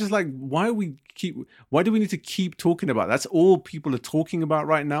coronavirus. And I was just like, why do we need to keep talking about that? That's all people are talking about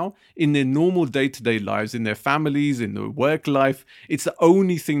right now in their normal day-to-day lives, in their families, in their work life. It's the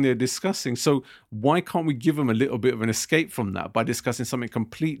only thing they're discussing. So why can't we give them a little bit of an escape from that by discussing something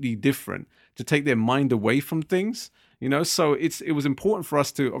completely different to take their mind away from things? You know, so it was important for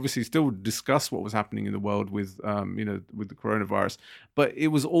us to obviously still discuss what was happening in the world with with the coronavirus, but it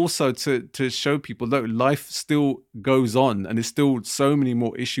was also to show people that life still goes on and there's still so many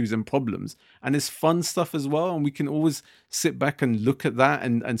more issues and problems, and it's fun stuff as well, and we can always sit back and look at that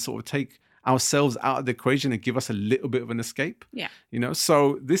and sort of take ourselves out of the equation and give us a little bit of an escape. Yeah. You know,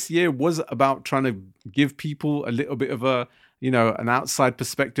 so this year was about trying to give people a little bit of a, an outside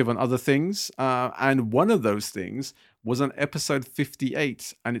perspective on other things. And one of those things was on episode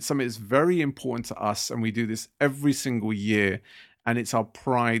 58. And it's something that's very important to us. And we do this every single year. And it's our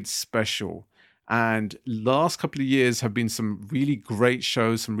Pride special. And last couple of years have been some really great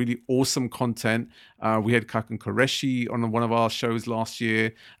shows, some really awesome content. We had Kakan Qureshi on one of our shows last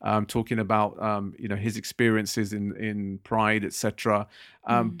year, talking about his experiences in Pride, etc.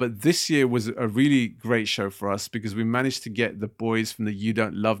 But this year was a really great show for us because we managed to get the boys from the You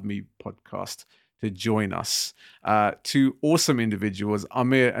Don't Love Me podcast to join us. Two awesome individuals,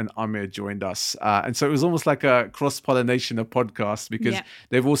 Amir and Amir, joined us. And so it was almost like a cross-pollination of podcasts because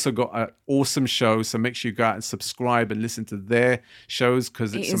they've also got an awesome show. So make sure you go out and subscribe and listen to their shows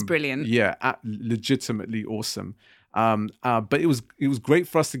because it is brilliant. Yeah, legitimately awesome. But it was great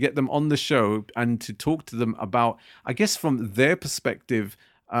for us to get them on the show and to talk to them about, I guess, from their perspective,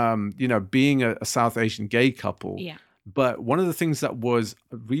 being a South Asian gay couple. Yeah. But one of the things that was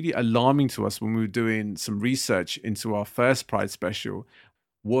really alarming to us when we were doing some research into our first Pride special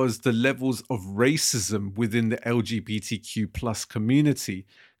was the levels of racism within the LGBTQ plus community,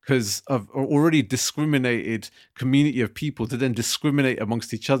 because of already discriminated community of people to then discriminate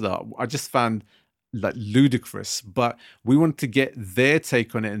amongst each other. I just found like ludicrous, but we wanted to get their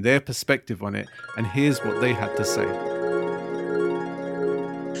take on it and their perspective on it. And here's what they had to say.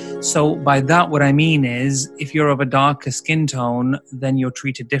 So by that, what I mean is if you're of a darker skin tone, then you're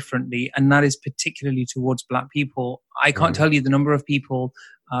treated differently. And that is particularly towards Black people. I can't tell you the number of people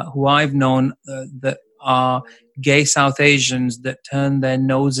who I've known that are gay South Asians that turn their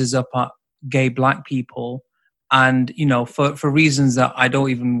noses up at gay Black people. And, for reasons that I don't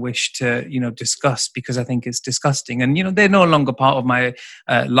even wish to, discuss because I think it's disgusting. And, they're no longer part of my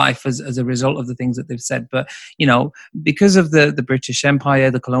life as a result of the things that they've said. But, because of the British Empire,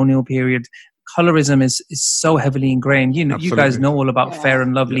 the colonial period, colorism is so heavily ingrained. You guys know all about Fair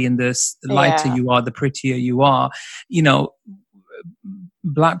and Lovely, and the lighter you are, the prettier you are.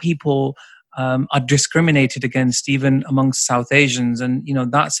 Black people are discriminated against even amongst South Asians. And,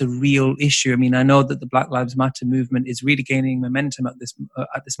 that's a real issue. I mean, I know that the Black Lives Matter movement is really gaining momentum at this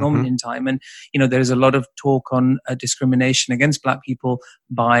moment in time. And, there's a lot of talk on discrimination against Black people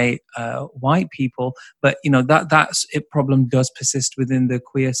by white people. But, that's a problem does persist within the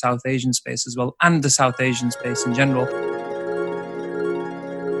queer South Asian space as well, and the South Asian space in general.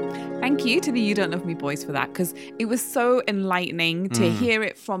 Thank you to the You Don't Love Me boys for that, because it was so enlightening to hear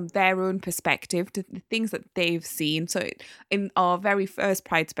it from their own perspective, to the things that they've seen. So in our very first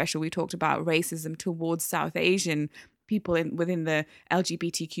Pride special, we talked about racism towards South Asian people within the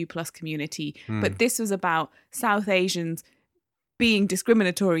LGBTQ plus community. But this was about South Asians being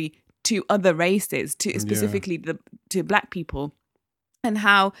discriminatory to other races, to specifically to Black people, and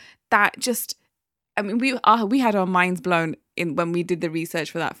how that just... I mean, we had our minds blown when we did the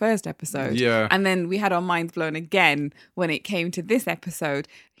research for that first episode. Yeah. And then we had our minds blown again when it came to this episode,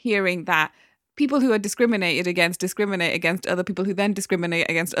 hearing that people who are discriminate against other people who then discriminate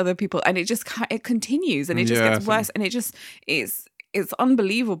against other people. And it continues, and it just gets worse. And it's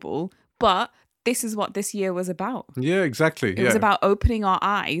unbelievable. But this is what this year was about. Yeah, exactly. It was about opening our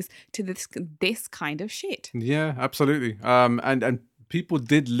eyes to this kind of shit. Yeah, absolutely. And people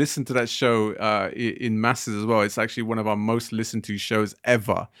did listen to that show in masses as well. It's actually one of our most listened to shows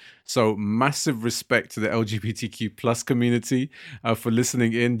ever. So massive respect to the LGBTQ plus community for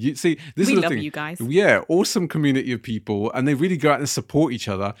listening in. We love you guys. Yeah, awesome community of people, and they really go out and support each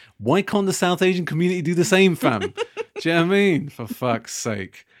other. Why can't the South Asian community do the same, fam? Do you know what I mean? For fuck's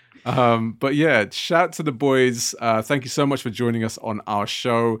sake. But yeah, shout to the boys. Thank you so much for joining us on our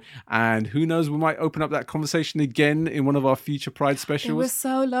show. And who knows, we might open up that conversation again in one of our future Pride specials. They were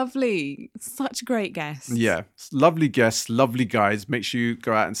so lovely. Such great guests. Yeah, lovely guests, lovely guys. Make sure you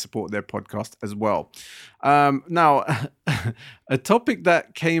go out and support their podcast as well. Now, a topic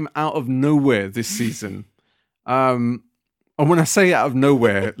that came out of nowhere this season. And when I say out of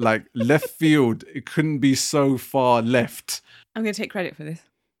nowhere, like left field, it couldn't be so far left. I'm going to take credit for this.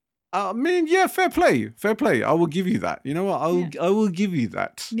 I mean, yeah, fair play. I will give you that. You know what? I will give you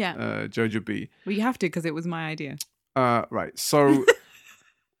that. Yeah. Jojo B. Well, you have to, because it was my idea. Right. So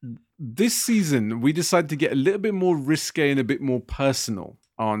this season, we decided to get a little bit more risque and a bit more personal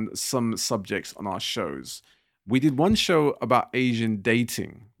on some subjects on our shows. We did one show about Asian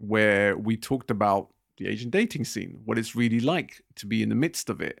dating where we talked about the Asian dating scene, what it's really like to be in the midst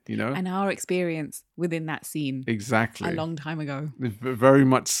of it, you know? And our experience within that scene Exactly. a long time ago. Very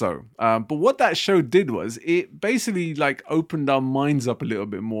much so. But what that show did was it basically like opened our minds up a little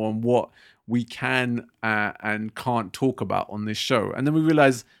bit more on what we can and can't talk about on this show. And then we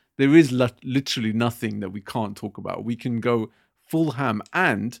realized there is literally nothing that we can't talk about. We can go full ham,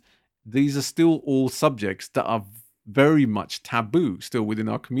 and these are still all subjects that are very much taboo still within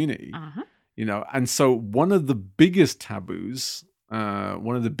our community. Uh-huh. You know, and so one of the biggest taboos,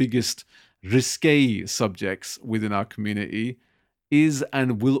 one of the biggest risque subjects within our community is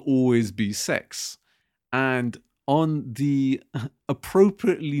and will always be sex. And on the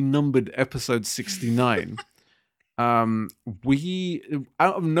appropriately numbered episode 69, we,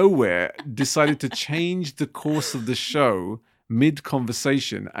 out of nowhere, decided to change the course of the show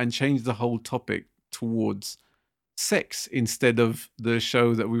mid-conversation and change the whole topic towards sex instead of the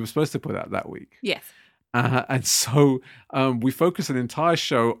show that we were supposed to put out that week. Yes. And so we focused an entire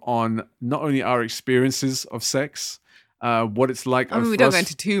show on not only our experiences of sex, what it's like. I mean, we don't go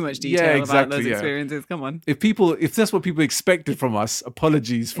into too much detail about those experiences. Come on. If that's what people expected from us,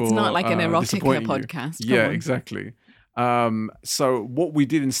 apologies for. It's not like an erotica podcast. Yeah, exactly. So what we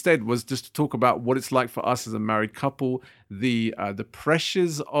did instead was just to talk about what it's like for us as a married couple, the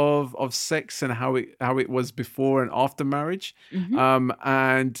pressures of sex and how it was before and after marriage. Mm-hmm.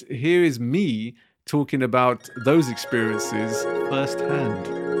 And here is me talking about those experiences firsthand.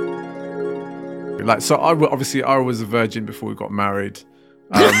 Like, so I was a virgin before we got married.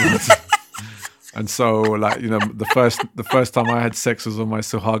 And so, like, you know, the first time I had sex was on my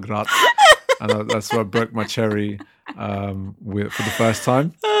Suhagrat, and that's where I broke my cherry for the first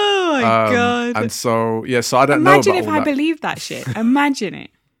time. Oh my god! And so, yeah, so I don't Imagine know about if I believed that shit. Imagine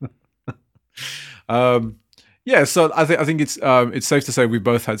it. Yeah, so I think it's safe to say we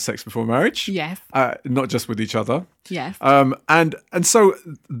both had sex before marriage. Yes. Not just with each other. Yes. And so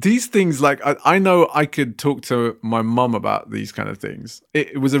these things, like I know I could talk to my mum about these kind of things.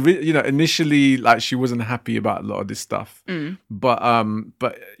 It was initially like she wasn't happy about a lot of this stuff. But I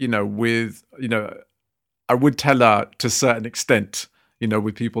would tell her to a certain extent, you know,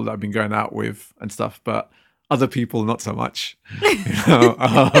 with people that I've been going out with and stuff, but other people not so much. Like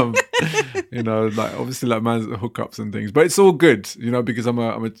obviously like man's hookups and things, but it's all good, you know, because I'm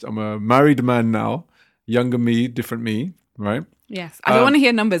a married man now, younger me, different me, right? Yes. I don't want to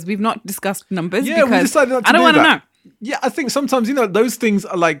hear numbers. We've not discussed numbers because we decided not to I don't want to know. Yeah, I think sometimes, you know, those things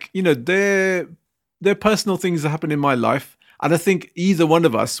are like, you know, they're personal things that happen in my life. And I think either one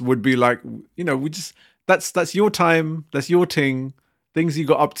of us would be like, you know, we just, that's your time, that's your things you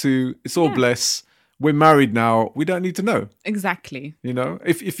got up to, it's all bless. We're married now. We don't need to know. Exactly. You know,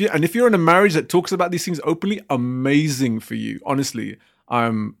 if you're in a marriage that talks about these things openly, amazing for you. Honestly,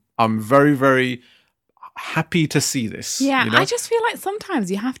 I'm very, very happy to see this. Yeah, you know? I just feel like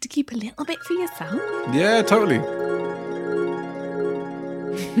sometimes you have to keep a little bit for yourself. Yeah, totally.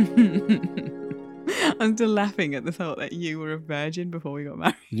 I'm still laughing at the thought that you were a virgin before we got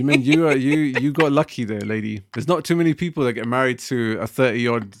married. You mean you got lucky there, lady? There's not too many people that get married to a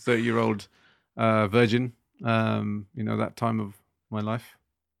 30-year-old virgin. You know, that time of my life.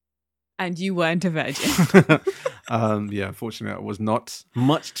 And you weren't a virgin. Yeah, unfortunately, I was not.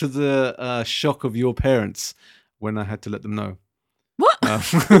 Much to the shock of your parents when I had to let them know. What?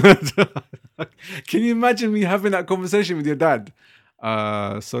 Can you imagine me having that conversation with your dad?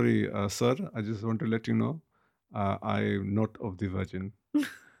 Sorry, sir, I just want to let you know I'm not of the virgin. You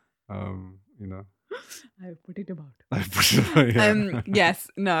know. I put it about. Yeah. Yes,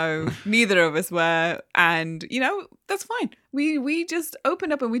 no, neither of us were. And, you know, that's fine. We just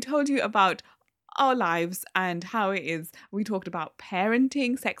opened up and we told you about our lives and how it is. We talked about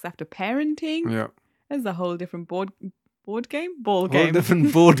parenting, sex after parenting. Yeah. There's a whole different ball game. Whole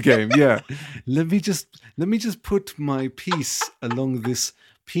different board game, yeah. Let me just put my piece along this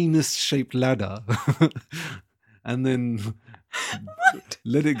penis-shaped ladder, and then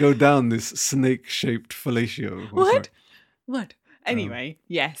let it go down this snake-shaped fellatio. What? Anyway,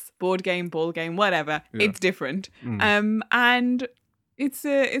 yes, board game, ball game, whatever. Yeah. It's different, and it's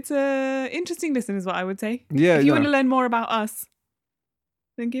a interesting listen, is what I would say. Yeah. If you want to learn more about us,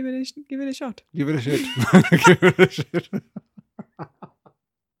 then give it a shot. Give it a shit. Give it a shit.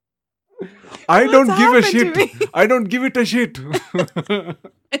 I don't give a shit. I don't give it a shit.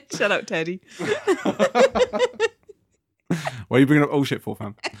 Shut up, Teddy. Why are you bringing up old shit for,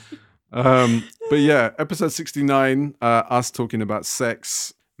 fam? But yeah, episode 69, us talking about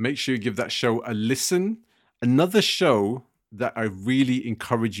sex. Make sure you give that show a listen. Another show that I really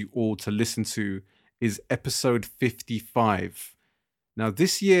encourage you all to listen to is episode 55. Now,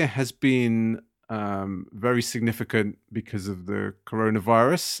 this year has been very significant because of the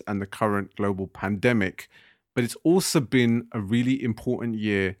coronavirus and the current global pandemic, but it's also been a really important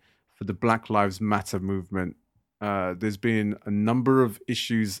year for the Black Lives Matter movement. There's been a number of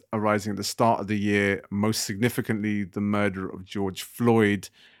issues arising at the start of the year, most significantly the murder of George Floyd,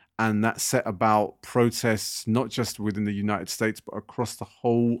 and that set about protests not just within the United States, but across the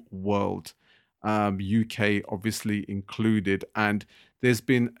whole world, UK obviously included. And there's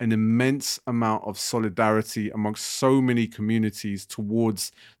been an immense amount of solidarity amongst so many communities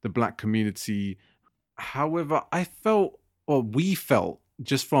towards the Black community. However, we felt,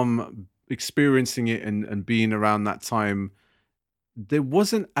 just from experiencing it and being around that time, there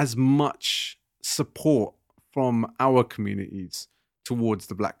wasn't as much support from our communities towards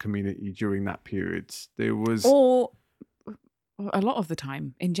the Black community during that period. There was, or a lot of the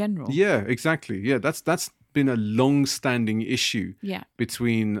time in general. yeah, exactly. Yeah, that's been a long-standing issue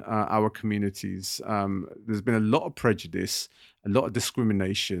between our communities. There's been a lot of prejudice, a lot of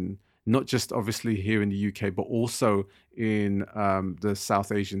discrimination, not just obviously here in the UK, but also in the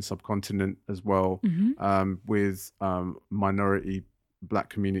South Asian subcontinent as well, with minority Black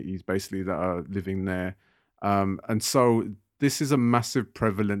communities basically that are living there. And so this is a massive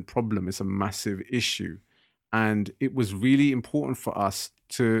prevalent problem. It's a massive issue. And it was really important for us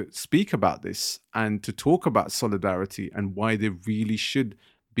to speak about this and to talk about solidarity and why there really should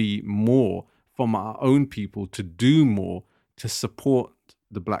be more from our own people to do more to support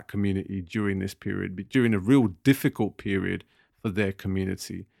the Black community during this period, during a real difficult period for their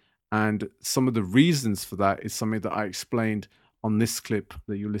community. And some of the reasons for that is something that I explained on this clip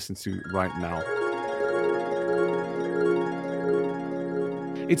that you listen to right now.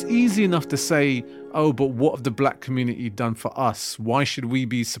 It's easy enough to say, oh, but what have the Black community done for us? Why should we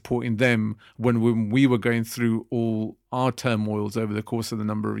be supporting them when we were going through all our turmoils over the course of the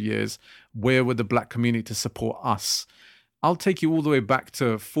number of years? Where were the Black community to support us? I'll take you all the way back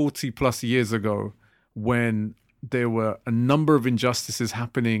to 40 plus years ago when there were a number of injustices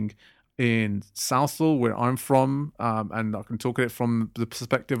happening in Southall, where I'm from, and I can talk at it from the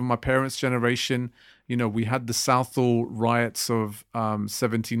perspective of my parents' generation. You know, we had the Southall riots of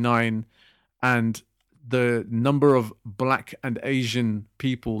 79, and the number of Black and Asian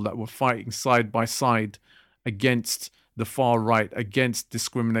people that were fighting side by side against the far right, against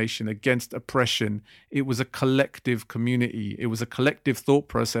discrimination, against oppression. It was a collective community. It was a collective thought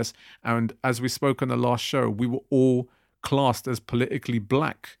process. And as we spoke on the last show, we were all classed as politically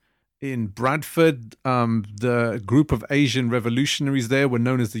Black. In Bradford, the group of Asian revolutionaries there were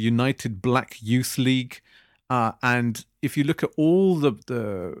known as the United Black Youth League. And if you look at all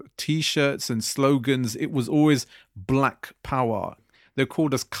the T-shirts and slogans, it was always Black Power. They're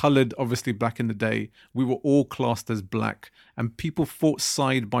called as coloured, obviously back in the day. We were all classed as Black. And people fought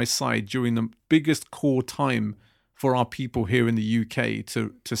side by side during the biggest core time for our people here in the UK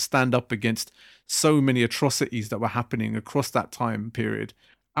to stand up against so many atrocities that were happening across that time period.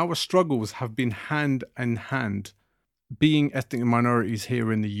 Our struggles have been hand in hand, being ethnic minorities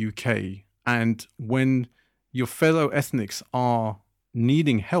here in the UK. And when your fellow ethnics are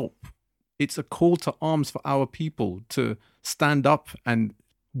needing help, it's a call to arms for our people to stand up and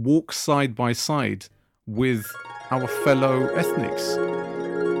walk side by side with our fellow ethnics.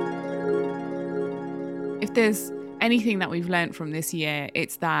 If there's anything that we've learned from this year,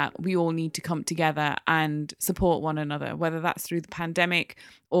 it's that we all need to come together and support one another, whether that's through the pandemic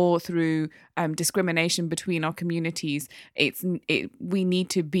or through discrimination between our communities. We need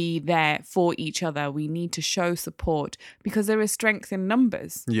to be there for each other. We need to show support because there is strength in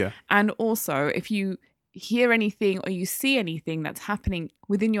numbers. Yeah. And also, if you hear anything or you see anything that's happening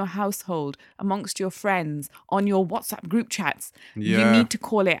within your household, amongst your friends, on your WhatsApp group chats, you need to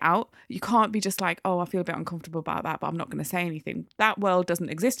call it out. You can't be just like, oh, I feel a bit uncomfortable about that, but I'm not going to say anything. That world doesn't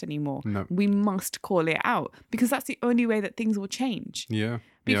exist anymore. No. We must call it out because that's the only way that things will change. Yeah.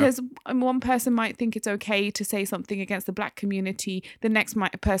 Because one person might think it's okay to say something against the Black community. The next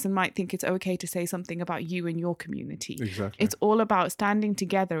person might think it's okay to say something about you and your community. Exactly. It's all about standing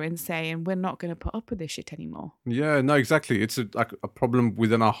together and saying, we're not going to put up with this shit anymore. Yeah, no, exactly. It's a problem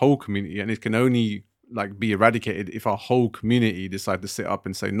within our whole community, and it can only be eradicated if our whole community decide to sit up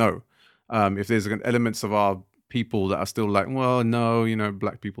and say no. If there's elements of our people that are still like, well, no,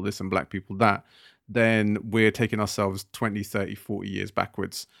 Black people this and Black people that, then we're taking ourselves 20, 30, 40 years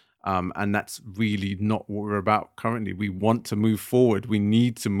backwards. And that's really not what we're about currently. We want to move forward. We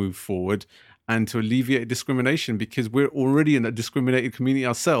need to move forward and to alleviate discrimination because we're already in a discriminated community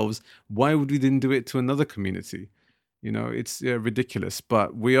ourselves. Why would we then do it to another community? You know, it's ridiculous.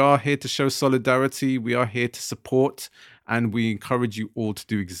 But we are here to show solidarity. We are here to support. And we encourage you all to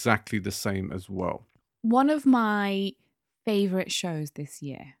do exactly the same as well. One of my favourite shows this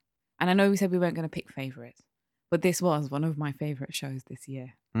year, and I know we said we weren't going to pick favourites, but this was one of my favourite shows this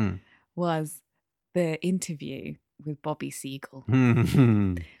year, was the interview with Bobby Seagull.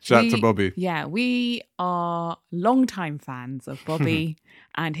 Shout out to Bobby. Yeah, we are longtime fans of Bobby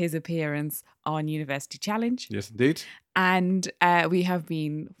and his appearance on University Challenge. Yes, indeed. And we have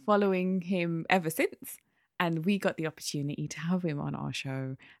been following him ever since. And we got the opportunity to have him on our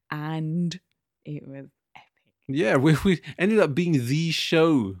show, and it was epic. Yeah, we ended up being the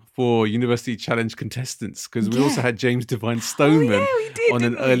show for University Challenge contestants, because we also had James Divine Stoneman on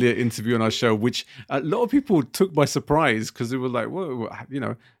an earlier interview on our show, which a lot of people took by surprise, because they were like, whoa, you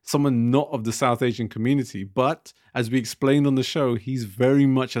know, someone not of the South Asian community. But as we explained on the show, he's very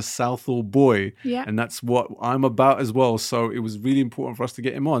much a Southall boy. Yeah. And that's what I'm about as well. So it was really important for us to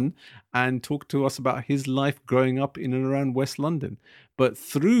get him on and talk to us about his life growing up in and around West London. But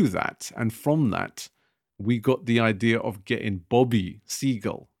through that and from that, we got the idea of getting Bobby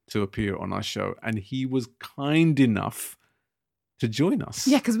Seagull to appear on our show. And he was kind enough to join us.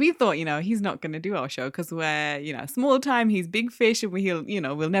 Yeah, because we thought, you know, he's not going to do our show because we're, you know, small time, he's big fish, and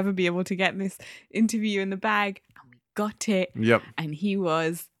we'll never be able to get this interview in the bag. And we got it. Yep. And he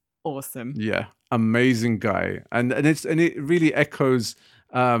was awesome. Yeah, amazing guy. And it really echoes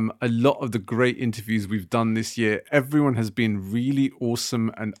a lot of the great interviews we've done this year. Everyone has been really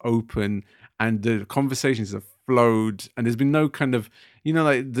awesome and open, and the conversations have flowed, and there's been no kind of, you know,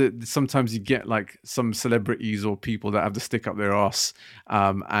 like sometimes you get like some celebrities or people that have to stick up their ass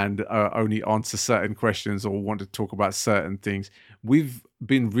and only answer certain questions or want to talk about certain things. We've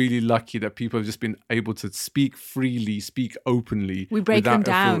been really lucky that people have just been able to speak freely, speak openly. We break them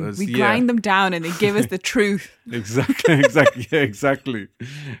down. Filters. We grind them down, and they give us the truth. Exactly. Yeah,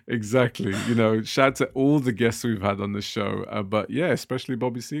 exactly. You know, shout out to all the guests we've had on the show, but yeah, especially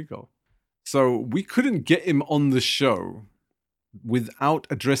Bobby Seagull. So we couldn't get him on the show without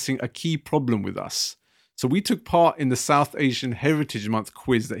addressing a key problem with us. So we took part in the South Asian Heritage Month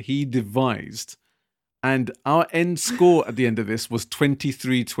quiz that he devised. And our end score at the end of this was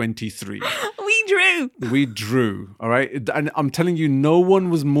 23-23. We drew, all right? And I'm telling you, no one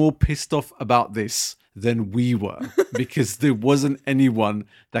was more pissed off about this than we were, because there wasn't anyone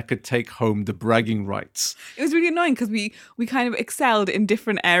that could take home the bragging rights. It was really annoying because we kind of excelled in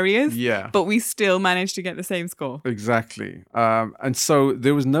different areas, but we still managed to get the same score. Exactly. And so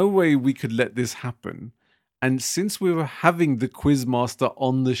there was no way we could let this happen. And since we were having the quizmaster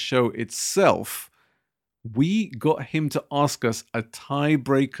on the show itself, we got him to ask us a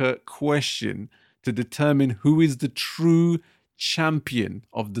tiebreaker question to determine who is the true champion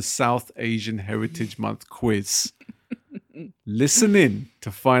of the South Asian Heritage Month quiz. Listen in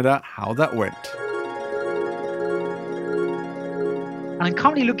to find out how that went. And I'm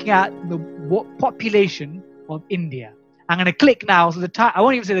currently looking at the population of India. I'm going to click now. So the time, I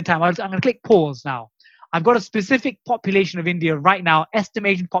won't even say the time. I'm going to click pause now. I've got a specific population of India right now,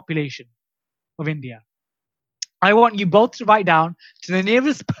 estimation population of India. I want you both to write down to the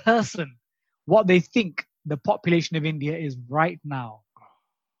nearest person what they think the population of India is right now.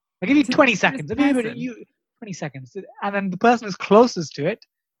 I'll give you 20 seconds. 20 seconds. And then the person who's closest to it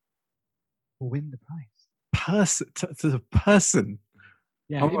will win the prize. To the person?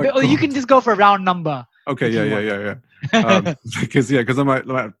 Yeah. Or you can just go for a round number. Okay, yeah. Because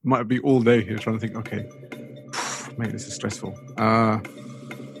I might be all day here trying to think, okay, mate, this is stressful.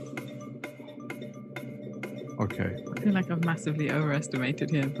 Okay. I feel like I've massively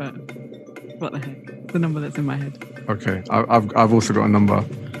overestimated here, but what the heck? It's the number that's in my head. Okay, I've also got a number.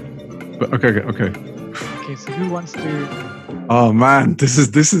 But okay. Okay, so who wants to? Oh man, this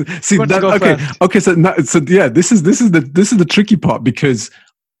is see that okay. So yeah, this is the tricky part, because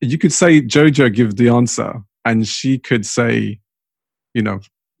you could say Jojo give the answer, and she could say,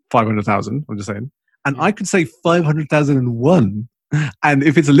 500,000. I'm just saying, and I could say 500,001. And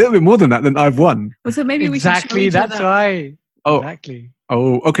if it's a little bit more than that, then I've won. Well, so maybe exactly. That's right. Oh, exactly.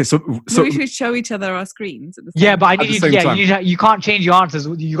 Oh, okay. So we should show each other our screens at the same time. But I need you can't change your answers.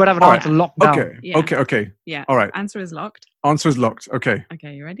 You got to have an answer locked down. Okay. Yeah. All right. Answer is locked. Okay.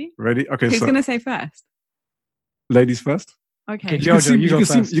 Okay, you ready? Ready? Okay. Who's going to say first? Ladies first. Okay. Jojo, you go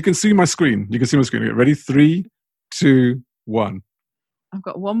first. You can see my screen. Okay, ready? 3, 2, 1. I've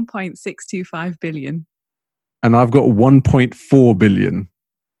got 1.625 billion. And I've got 1.4 billion.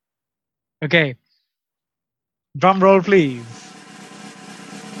 Okay. Drum roll, please.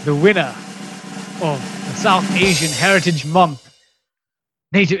 The winner of the South Asian Heritage Month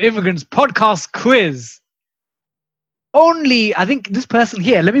Native Immigrants Podcast Quiz only, I think this person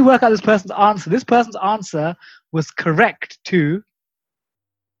here, let me work out this person's answer. This person's answer was correct to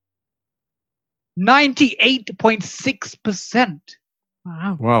 98.6%.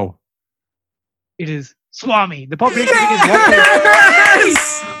 Wow. Wow. It is Swami. The population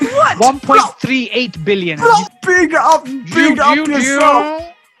Yes! What? is 1.38 billion. Big up yourself.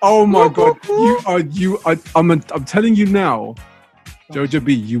 Oh my God. I'm telling you now, Jojo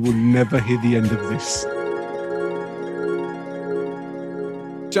B, you will never hear the end of this.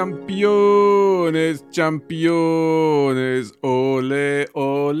 Campeones, ole,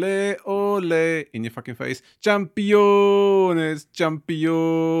 ole, ole. In your fucking face. Campeones,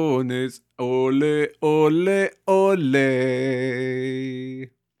 ole, ole, ole.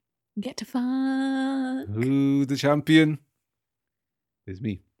 Get to fuck. Who's the champion? It's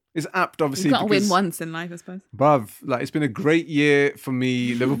me. It's apt, obviously. You've got to win because, once in life, I suppose. bruv, like, it's been a great year for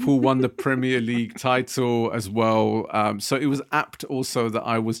me. Liverpool won the Premier League title as well. So it was apt also that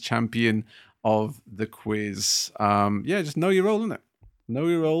I was champion of the quiz. Just know your role, innit? Know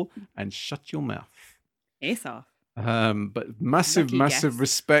your role and shut your mouth. It's off. But massive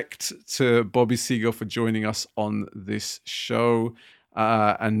respect to Bobby Seagull for joining us on this show.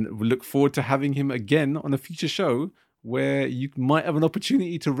 And we look forward to having him again on a future show where you might have an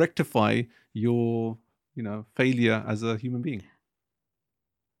opportunity to rectify your, failure as a human being.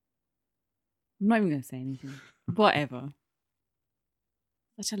 I'm not even going to say anything. Whatever.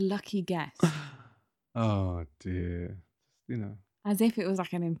 Such a lucky guess. Oh, dear. As if it was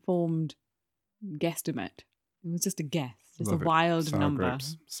like an informed guesstimate. It was just a guess. Just Love a it. wild Sour number.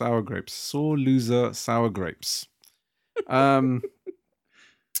 Grapes. Sour grapes. Sore loser sour grapes.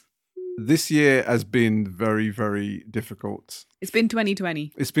 This year has been very, very difficult. It's been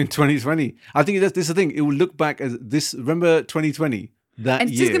 2020. It's been 2020. I think this is the thing. It will look back as this. Remember 2020? That And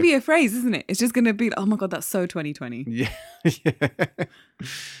it's year. just going to be a phrase, isn't it? It's just going to be, oh my God, that's so 2020. Yeah.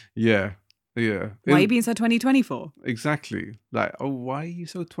 Why are you being so 2020 for? Exactly. Like, oh, why are you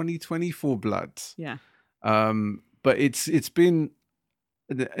so 2020 for, blood? Yeah. But it's been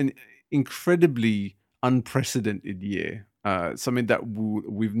an incredibly unprecedented year. Something that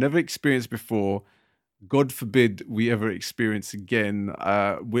we've never experienced before. God forbid we ever experience again.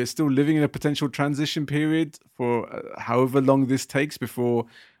 We're still living in a potential transition period for however long this takes before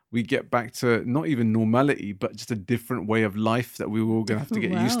we get back to not even normality, but just a different way of life that we were all going to have to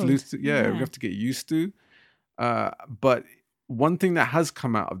get used to. Yeah, we have to get used to. But one thing that has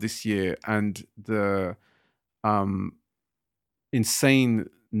come out of this year and the insane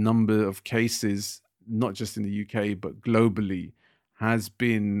number of cases, not just in the UK, but globally, has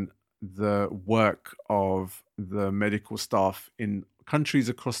been the work of the medical staff in countries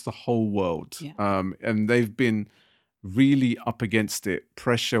across the whole world. Yeah. And they've been really up against it,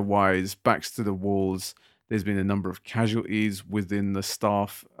 pressure-wise, backs to the walls. There's been a number of casualties within the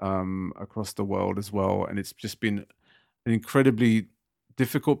staff across the world as well. And it's just been an incredibly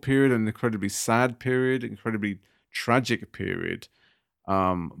difficult period, an incredibly sad period, incredibly tragic period.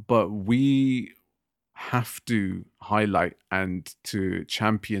 But we have to highlight and to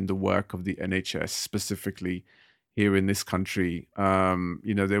champion the work of the NHS specifically here in this country.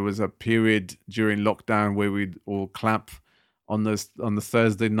 There was a period during lockdown where we'd all clap on the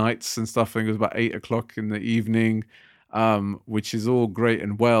Thursday nights and stuff. I think it was about 8:00 in the evening, which is all great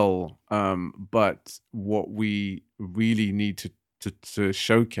and well. But what we really need to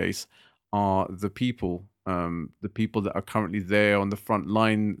showcase are the people that are currently there on the front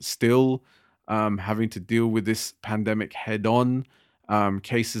line still, having to deal with this pandemic head on.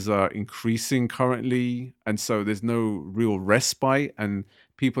 Cases are increasing currently, and so there's no real respite, and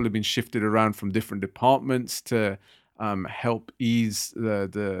people have been shifted around from different departments to help ease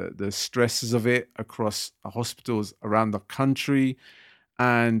the stresses of it across hospitals around the country.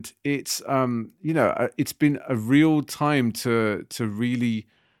 And it's it's been a real time to really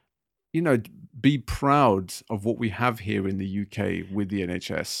be proud of what we have here in the UK with the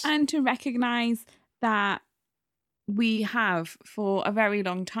NHS. And to recognise that we have, for a very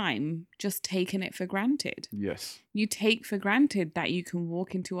long time, just taken it for granted. Yes. You take for granted that you can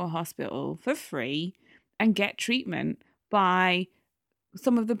walk into a hospital for free and get treatment by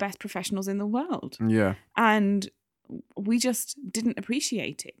some of the best professionals in the world. Yeah. And we just didn't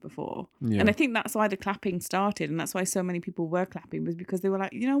appreciate it before. Yeah. And I think that's why the clapping started, and that's why so many people were clapping, was because they were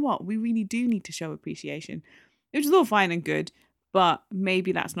like, you know what, we really do need to show appreciation, which is all fine and good, but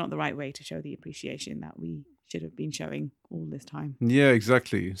maybe that's not the right way to show the appreciation that we should have been showing all this time. Yeah,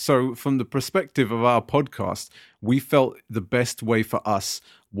 exactly. So from the perspective of our podcast, we felt the best way for us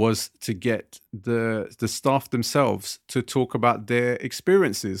was to get the staff themselves to talk about their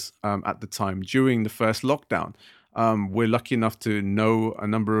experiences at the time during the first lockdown. We're lucky enough to know a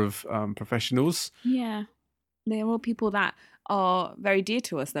number of professionals. Yeah. They're all people that are very dear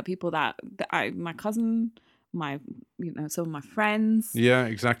to us. That people that my cousin, some of my friends. Yeah,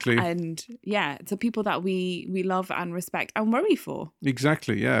 exactly. And yeah, it's the people that we love and respect and worry for.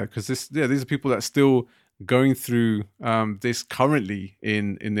 Exactly, yeah, because these are people that are still going through this currently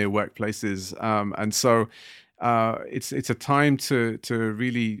in their workplaces, and so it's a time to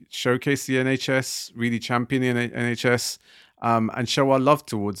really showcase the NHS, really champion the NHS, and show our love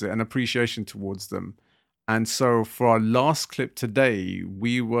towards it and appreciation towards them. And so for our last clip today,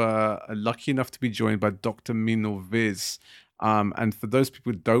 we were lucky enough to be joined by Dr. Minal Viz. And for those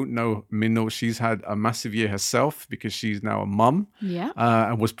people who don't know Minal, she's had a massive year herself because she's now a mum. Yeah.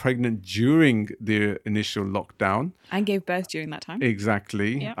 And was pregnant during the initial lockdown. And gave birth during that time.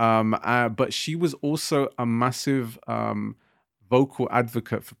 Exactly. Yeah. But she was also a massive vocal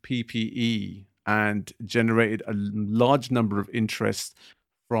advocate for PPE and generated a large number of interest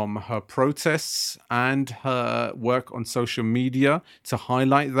from her protests and her work on social media to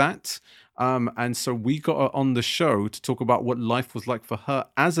highlight that. And so we got her on the show to talk about what life was like for her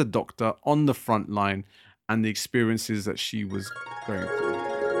as a doctor on the front line and the experiences that she was going through.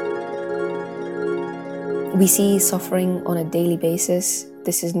 We see suffering on a daily basis.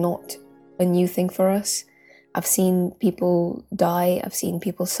 This is not a new thing for us. I've seen people die. I've seen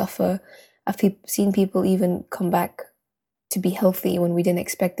people suffer. I've seen people even come back to be healthy when we didn't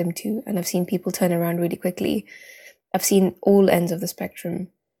expect them to. And I've seen people turn around really quickly. I've seen all ends of the spectrum.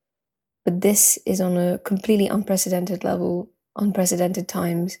 But this is on a completely unprecedented level, unprecedented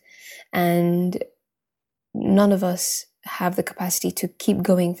times. And none of us have the capacity to keep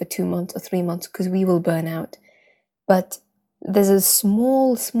going for 2 months or 3 months because we will burn out. But there's a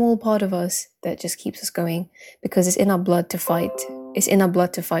small part of us that just keeps us going because it's in our blood to fight. It's in our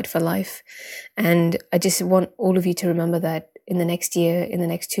blood to fight for life. And I just want all of you to remember that in the next year, in the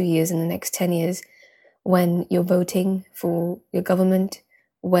next 2 years, in the next 10 years, when you're voting for your government,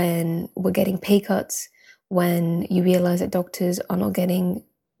 when we're getting pay cuts, when you realize that doctors are not getting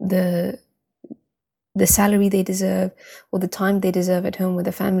the salary they deserve or the time they deserve at home with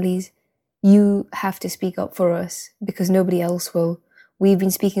their families, you have to speak up for us because nobody else will. We've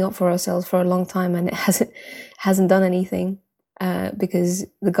been speaking up for ourselves for a long time and it hasn't done anything. Because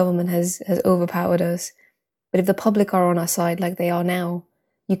the government has overpowered us. But if the public are on our side like they are now,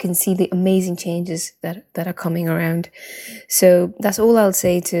 you can see the amazing changes that are coming around. So that's all I'll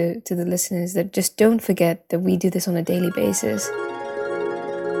say to the listeners, that just don't forget that we do this on a daily basis.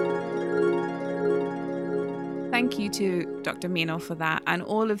 Thank you to Dr. Minal for that and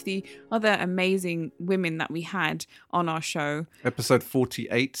all of the other amazing women that we had on our show. Episode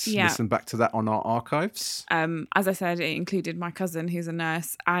 48, Yeah. Listen back to that on our archives. As I said, it included my cousin who's a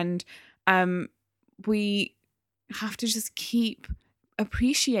nurse, and we have to just keep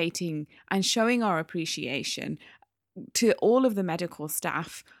appreciating and showing our appreciation to all of the medical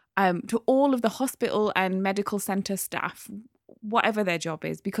staff, to all of the hospital and medical centre staff, whatever their job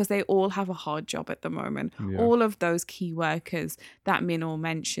is, because they all have a hard job at the moment. Yeah. All of those key workers that Minal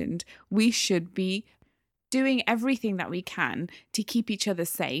mentioned, we should be doing everything that we can to keep each other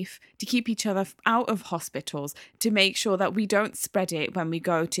safe, to keep each other out of hospitals, to make sure that we don't spread it when we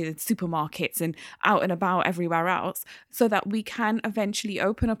go to supermarkets and out and about everywhere else, so that we can eventually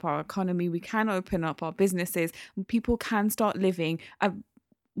open up our economy, we can open up our businesses, people can start living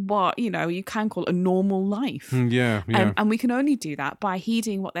what you can call a normal life. Yeah. And we can only do that by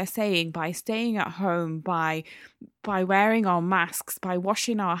heeding what they're saying, by staying at home, by wearing our masks, by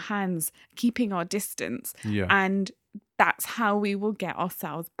washing our hands, keeping our distance. Yeah. And that's how we will get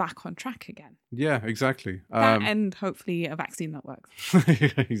ourselves back on track again. Yeah, exactly. That and hopefully a vaccine that works.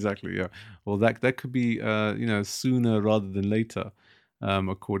 Exactly, yeah. Well, that could be sooner rather than later,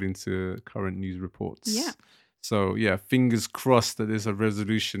 according to current news reports. Yeah. So, yeah, fingers crossed that there's a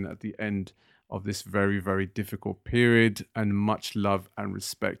resolution at the end of this very, very difficult period, and much love and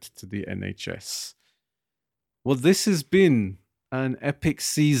respect to the NHS. Well, this has been an epic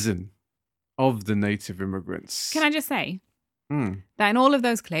season of the native immigrants. Can I just say that in all of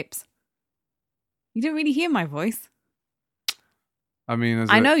those clips, you didn't really hear my voice. I mean,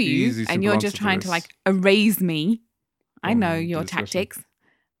 I know you, and you're just trying to erase me. I know your tactics,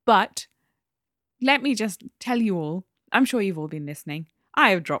 but let me just tell you all, I'm sure you've all been listening. I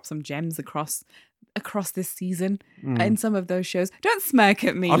have dropped some gems across this season in some of those shows. Don't smirk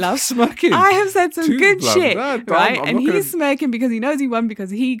at me, I'm love. smirking. I have said some good shit, No, right? I'm and not he's smirking because he knows he won because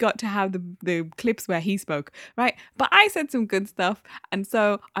he got to have the clips where he spoke, right? But I said some good stuff, and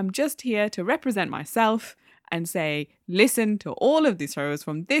so I'm just here to represent myself and say, listen to all of these shows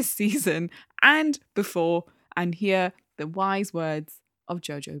from this season and before, and hear the wise words of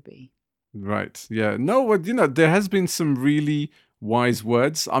Jojo B. Right. Yeah. No, well, there has been some really wise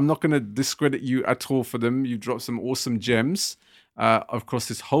words. I'm not going to discredit you at all for them. You dropped some awesome gems across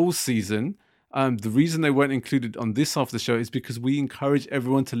this whole season. The reason they weren't included on this half of the show is because we encourage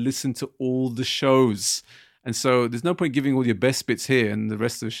everyone to listen to all the shows. And so there's no point giving all your best bits here and the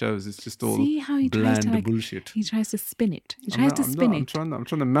rest of the shows. It's just all See how he bland tries to bullshit. He tries to spin it. He tries to spin it. I'm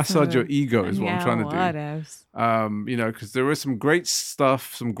trying to massage your ego is what I'm trying to do. Whatevs. Because there is some great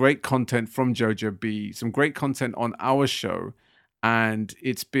stuff, some great content from Jojo B, some great content on our show. And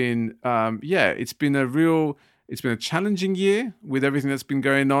it's been, it's been a challenging year with everything that's been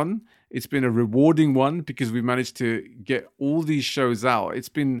going on. It's been a rewarding one because we managed to get all these shows out. It's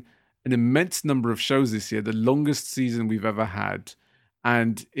been an immense number of shows this year, the longest season we've ever had.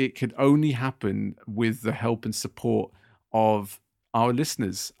 And it could only happen with the help and support of our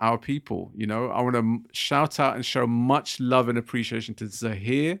listeners, our people. I want to shout out and show much love and appreciation to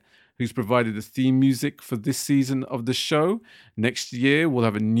Zahir, who's provided the theme music for this season of the show. Next year, we'll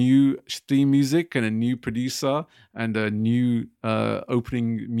have a new theme music and a new producer and a new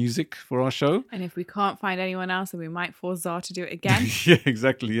opening music for our show. And if we can't find anyone else, then we might force Zar to do it again. Yeah,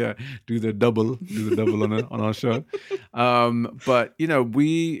 exactly. Yeah, do the double on our show. But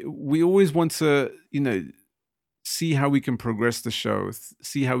we always want to see how we can progress the show,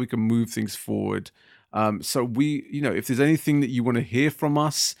 see how we can move things forward. So if there's anything that you want to hear from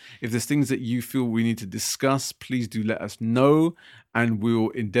us, if there's things that you feel we need to discuss, please do let us know, and we'll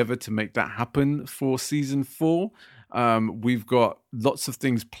endeavor to make that happen for season 4. We've got lots of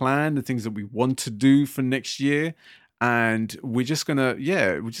things planned, the things that we want to do for next year, and we're just gonna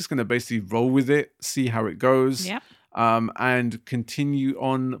basically roll with it, see how it goes. Yep. And continue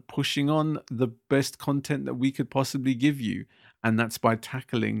on pushing on the best content that we could possibly give you. And that's by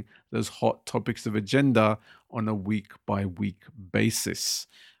tackling those hot topics of agenda on a week-by-week basis.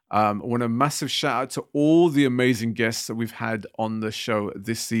 I want a massive shout out to all the amazing guests that we've had on the show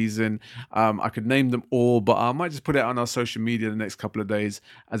this season. I could name them all, but I might just put it on our social media the next couple of days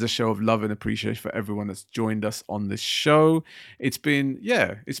as a show of love and appreciation for everyone that's joined us on this show. It's been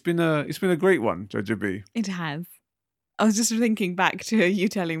a great one, Jojo B. It has. I was just thinking back to you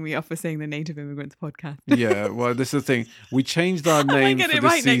telling me off for saying the Native Immigrants podcast. Yeah, well, this is the thing. We changed our name for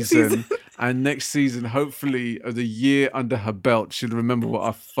this season, and next season, hopefully, the year under her belt, she'll remember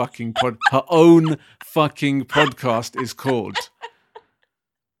what her own fucking podcast is called.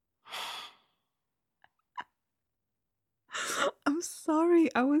 I'm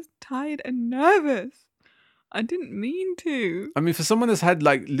sorry. I was tired and nervous. I didn't mean to. I mean, for someone that's had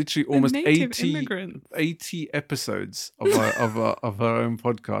literally almost 80 episodes of her own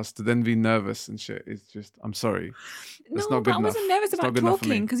podcast to then be nervous and shit, it's just, I'm sorry. That's not good enough. I wasn't nervous about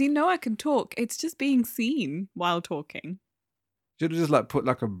talking because I can talk. It's just being seen while talking. You should have just put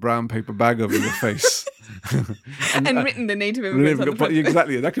a brown paper bag over your face. and written the Native Immigrants on the front.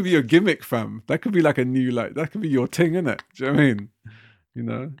 Exactly. That could be your gimmick, fam. That could be a new, that could be your thing, innit? Do you know what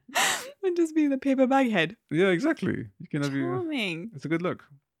I mean? And just be the paper bag head. Yeah, exactly. You can have Charming. It's a good look. Is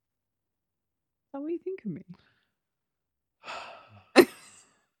that what you think of me?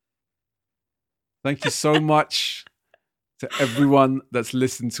 Thank you so much to everyone that's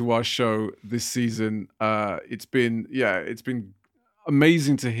listened to our show this season. It's been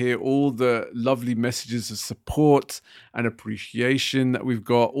amazing to hear all the lovely messages of support and appreciation that we've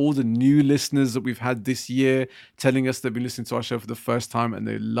got. All the new listeners that we've had this year telling us they've been listening to our show for the first time and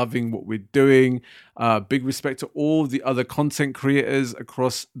they're loving what we're doing. Big respect to all the other content creators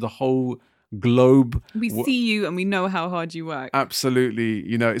across the whole globe. We see you and we know how hard you work.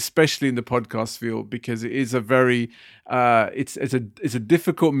 Absolutely, especially in the podcast field, because it is a very it's a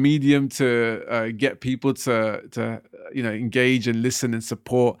difficult medium to get people to engage and listen and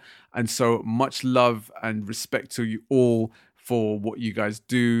support. And so much love and respect to you all for what you guys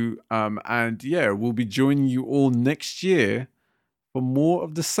do. And we'll be joining you all next year for more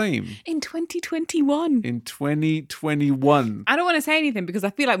of the same. In 2021. In 2021. I don't want to say anything because I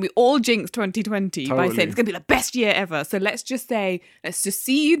feel like we all jinxed 2020 by saying it's going to be the best year ever. So let's just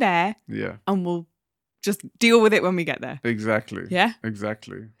see you there. Yeah. And we'll just deal with it when we get there. Exactly. Yeah?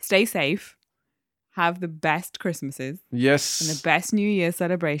 Exactly. Stay safe. Have the best Christmases. Yes. And the best New Year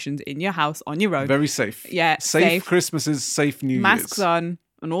celebrations in your house, on your own. Very safe. Yeah. Safe Christmases, safe New Year's. Masks on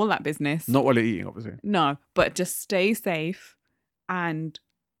and all that business. Not while you're eating, obviously. No, but just stay safe. And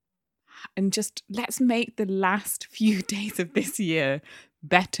just let's make the last few days of this year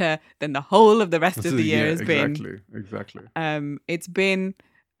better than the whole of the rest of the year has been. Exactly. It's been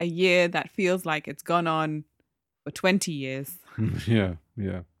a year that feels like it's gone on for 20 years. Yeah.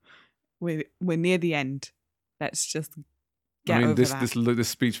 We're near the end. Let's just get I mean, over this that. this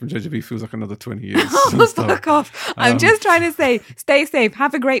speech from JJB feels like another 20 years. Oh, fuck off. I'm just trying to say, stay safe.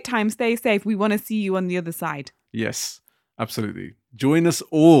 Have a great time. Stay safe. We want to see you on the other side. Yes, absolutely. Join us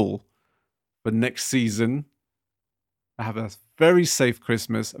all for next season. Have a very safe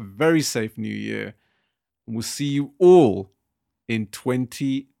Christmas, a very safe New Year. And we'll see you all in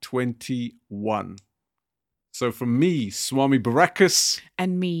 2021. So from me, Swami Barakas.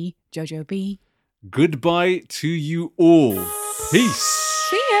 And me, Jojo B. Goodbye to you all. Peace.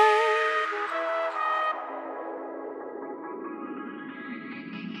 See ya.